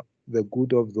for the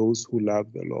good of those who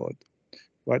love the Lord.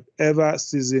 Whatever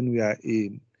season we are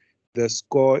in, the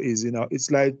score is in our.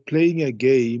 It's like playing a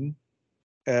game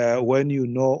when you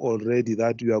know already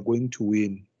that you are going to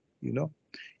win. You know,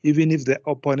 even if the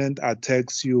opponent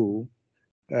attacks you,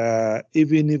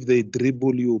 even if they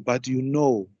dribble you, but you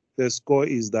know the score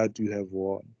is that you have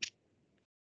won.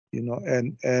 You know,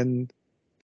 and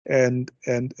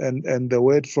the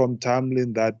word from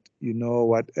Tamlyn that, you know,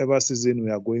 whatever season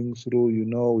we are going through, you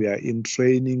know, we are in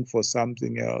training for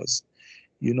something else.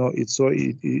 You know, it's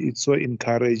so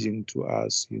encouraging to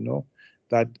us, you know,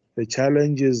 that the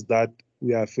challenges that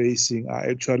we are facing are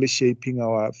actually shaping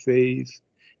our faith,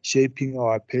 shaping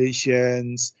our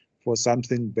patience for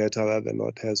something better that the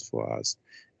Lord has for us.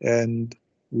 And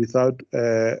without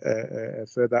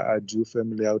further ado,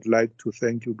 family, I would like to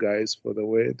thank you guys for the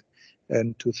word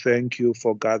and to thank you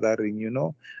for gathering. You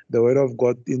know, the word of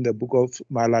God in the book of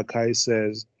Malachi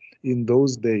says, in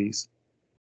those days,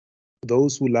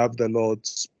 those who love the Lord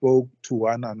spoke to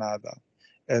one another,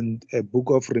 and a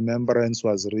book of remembrance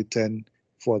was written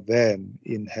for them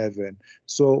in heaven.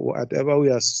 So whatever we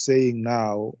are saying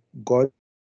now, God,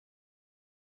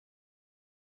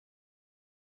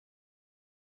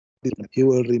 He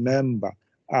will remember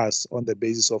us on the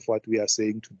basis of what we are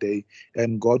saying today,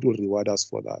 and God will reward us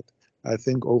for that. I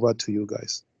think over to you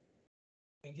guys.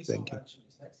 Thank you so Thank you. much.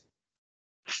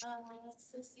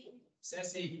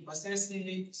 Sesi,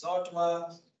 Masesi,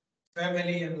 Sotwa,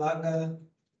 family and Langa.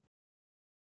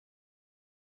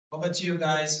 Over to you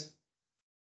guys.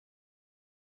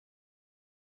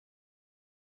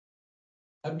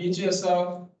 Unmute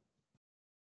yourself.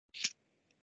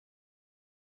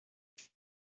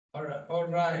 All right, all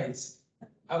right.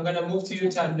 I'm gonna move to you,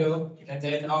 Tando, and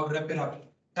then I'll wrap it up.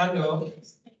 Tando.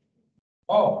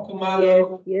 Oh,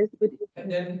 Kumalo. Yes, good. And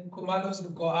then Kumalos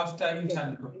will go after you,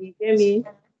 Tando. Can you hear me?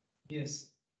 Yes.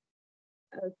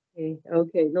 Okay.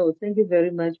 No, thank you very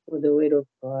much for the word of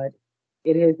God.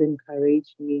 It has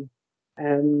encouraged me.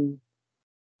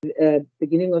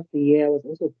 Beginning of the year, I was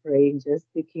also praying, just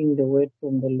seeking the word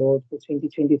from the Lord for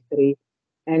 2023.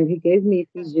 And He gave me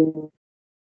Ephesians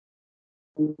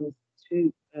 2,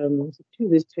 2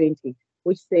 verse 20,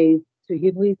 which says, to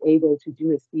Him who is able to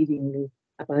do exceedingly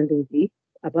abundantly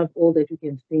above all that we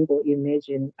can think or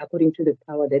imagine, according to the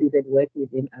power that is at work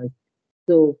within us.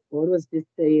 So God was just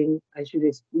saying,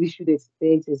 we should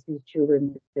expect as His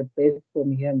children the best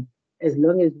from Him. As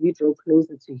long as we draw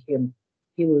closer to Him,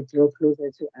 He will draw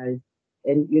closer to us.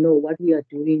 And you know what we are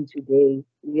doing today,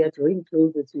 we are drawing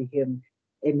closer to Him,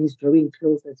 and He's drawing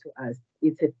closer to us.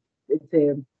 It's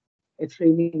a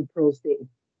training process.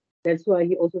 That's why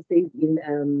He also says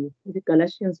in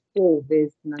Galatians 4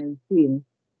 verse 19,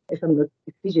 if I'm not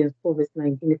Ephesians 4 verse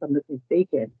 19, if I'm not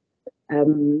mistaken.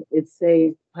 It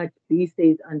says, part B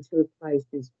says, until Christ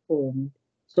is formed.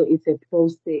 So it's a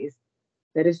process.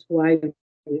 That is why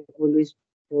we always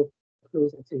draw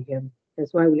closer to Him.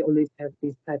 That's why we always have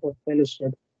this type of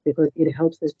fellowship, because it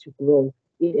helps us to grow.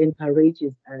 It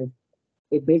encourages us.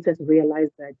 It makes us realize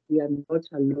that we are not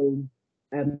alone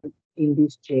in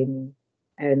this journey.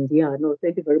 And yeah, no,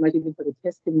 thank you very much even for the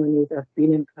testimonies. I've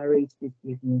been encouraged this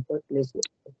evening. God bless you.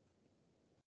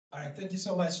 All right, thank you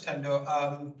so much, Tando.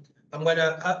 I'm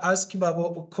gonna ask you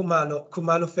about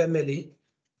Kumalo family.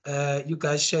 You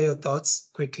guys share your thoughts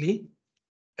quickly,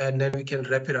 and then we can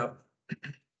wrap it up.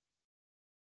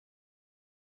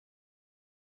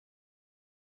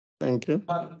 Thank you.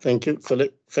 Thank you,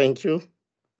 Philip. Thank you.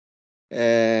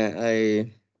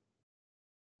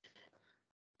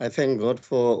 I thank God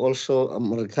for also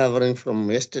I'm recovering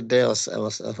from yesterday.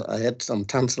 I had some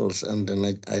tonsils and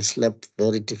then I slept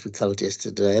very difficult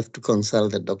yesterday. I have to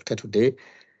consult the doctor today.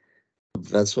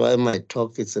 That's why my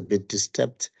talk is a bit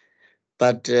disturbed.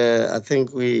 But I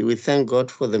think we thank God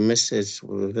for the message,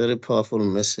 a very powerful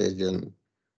message and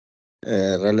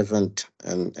relevant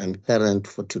and current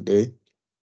for today,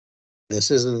 the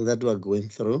season that we're going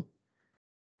through.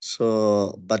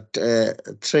 So, but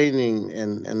training,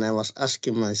 and I was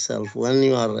asking myself, when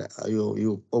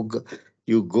you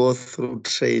go through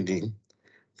training,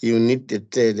 you need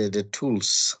the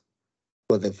tools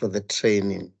for the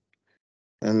training,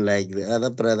 and like the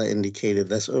other brother indicated,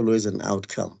 there's always an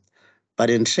outcome. But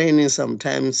in training,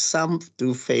 sometimes some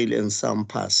do fail and some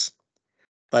pass.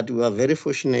 But we are very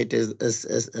fortunate as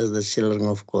the children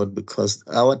of God, because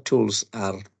our tools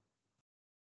are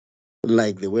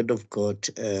like the word of God,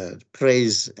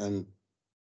 praise and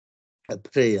a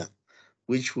prayer,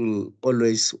 which will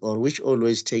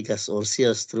always take us or see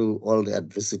us through all the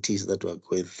adversities that we're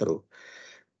going through.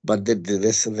 But the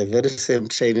very same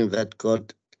training that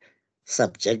God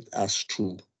subject us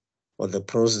to, or the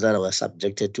process that we're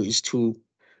subjected to, is to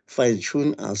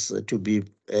fine-tune us to be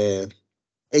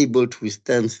able to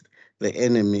withstand the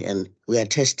enemy. And we are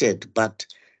tested, but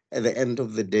at the end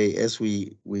of the day, as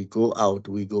we go out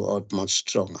much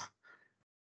stronger.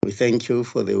 We thank you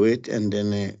for the word, and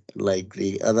then like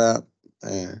the other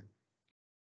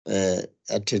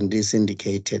attendees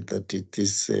indicated, that it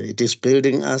is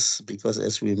building us, because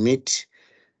as we meet,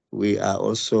 we are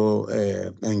also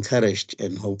encouraged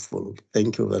and hopeful.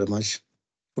 Thank you very much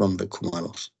from the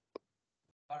Kumanos.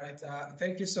 All right,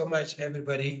 thank you so much,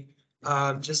 everybody.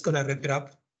 I'm just gonna wrap it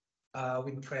up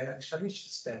with prayer. Shall we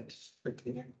stand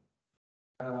quickly?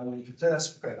 Let us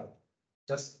pray.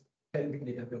 Just 10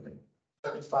 minutes, everybody.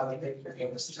 Father, thank you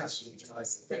for this testimony.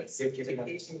 Thank you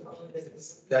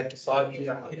that Father, you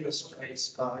have in this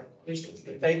place, God.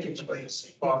 Thank you,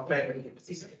 Jesus, for our family.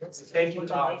 Thank you,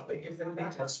 God, for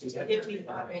everything else we have. Thank you.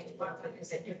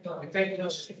 Thank you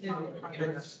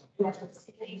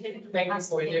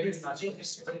for everything.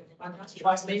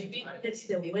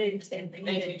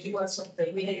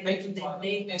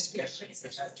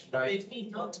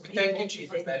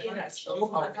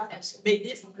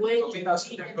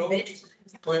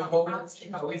 Going home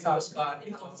with us, God.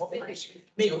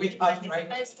 Be with us right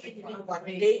now.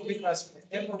 With us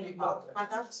whenever we are.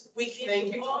 We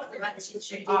thank you for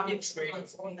our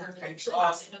experience. And to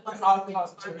us, our we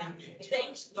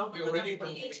already know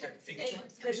we can think.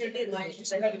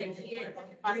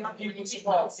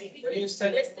 You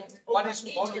said, what is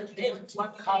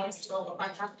what counts,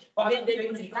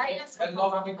 and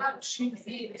Lord, we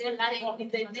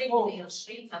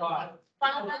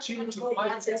choose to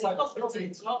find that's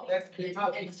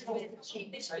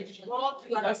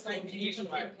like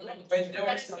Israel. When there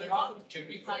was an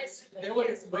opportunity, there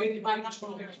was great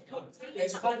opportunity.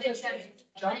 There's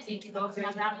jump into those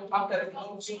after the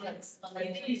house,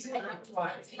 and he's you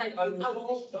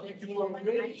were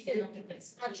ready.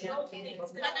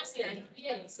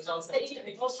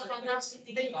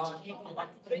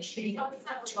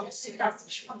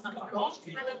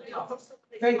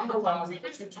 Thank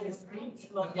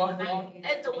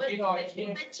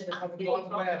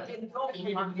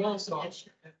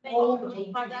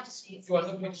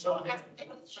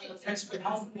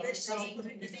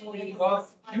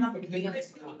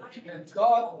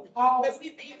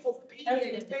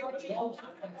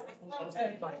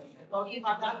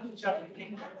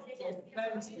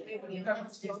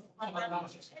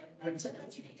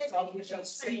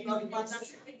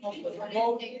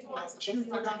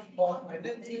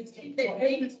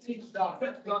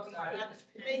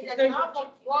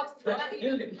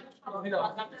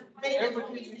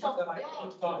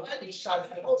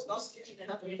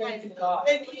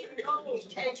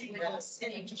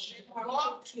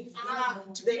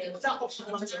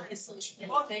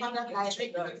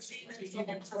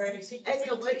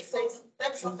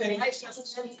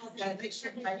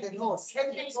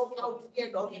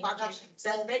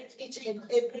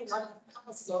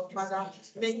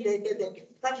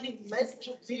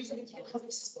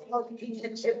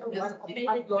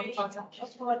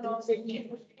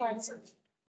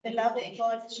the love of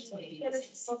God,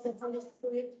 the Holy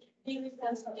Spirit, be with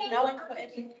us now and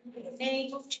forever. In the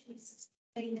name of Jesus.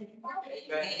 Amen.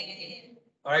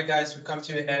 All right, guys, we come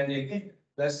to the end.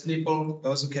 Let's nipple,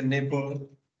 those who can nipple,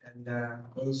 and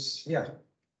those, yeah,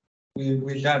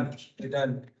 we're done. We're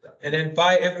done. And then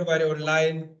bye, everybody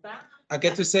online. Bye. I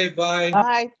get to say bye.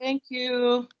 Bye. Thank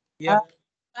you. Yeah.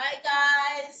 Bye,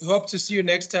 guys. We hope to see you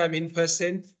next time in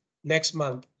person next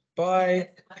month. Bye.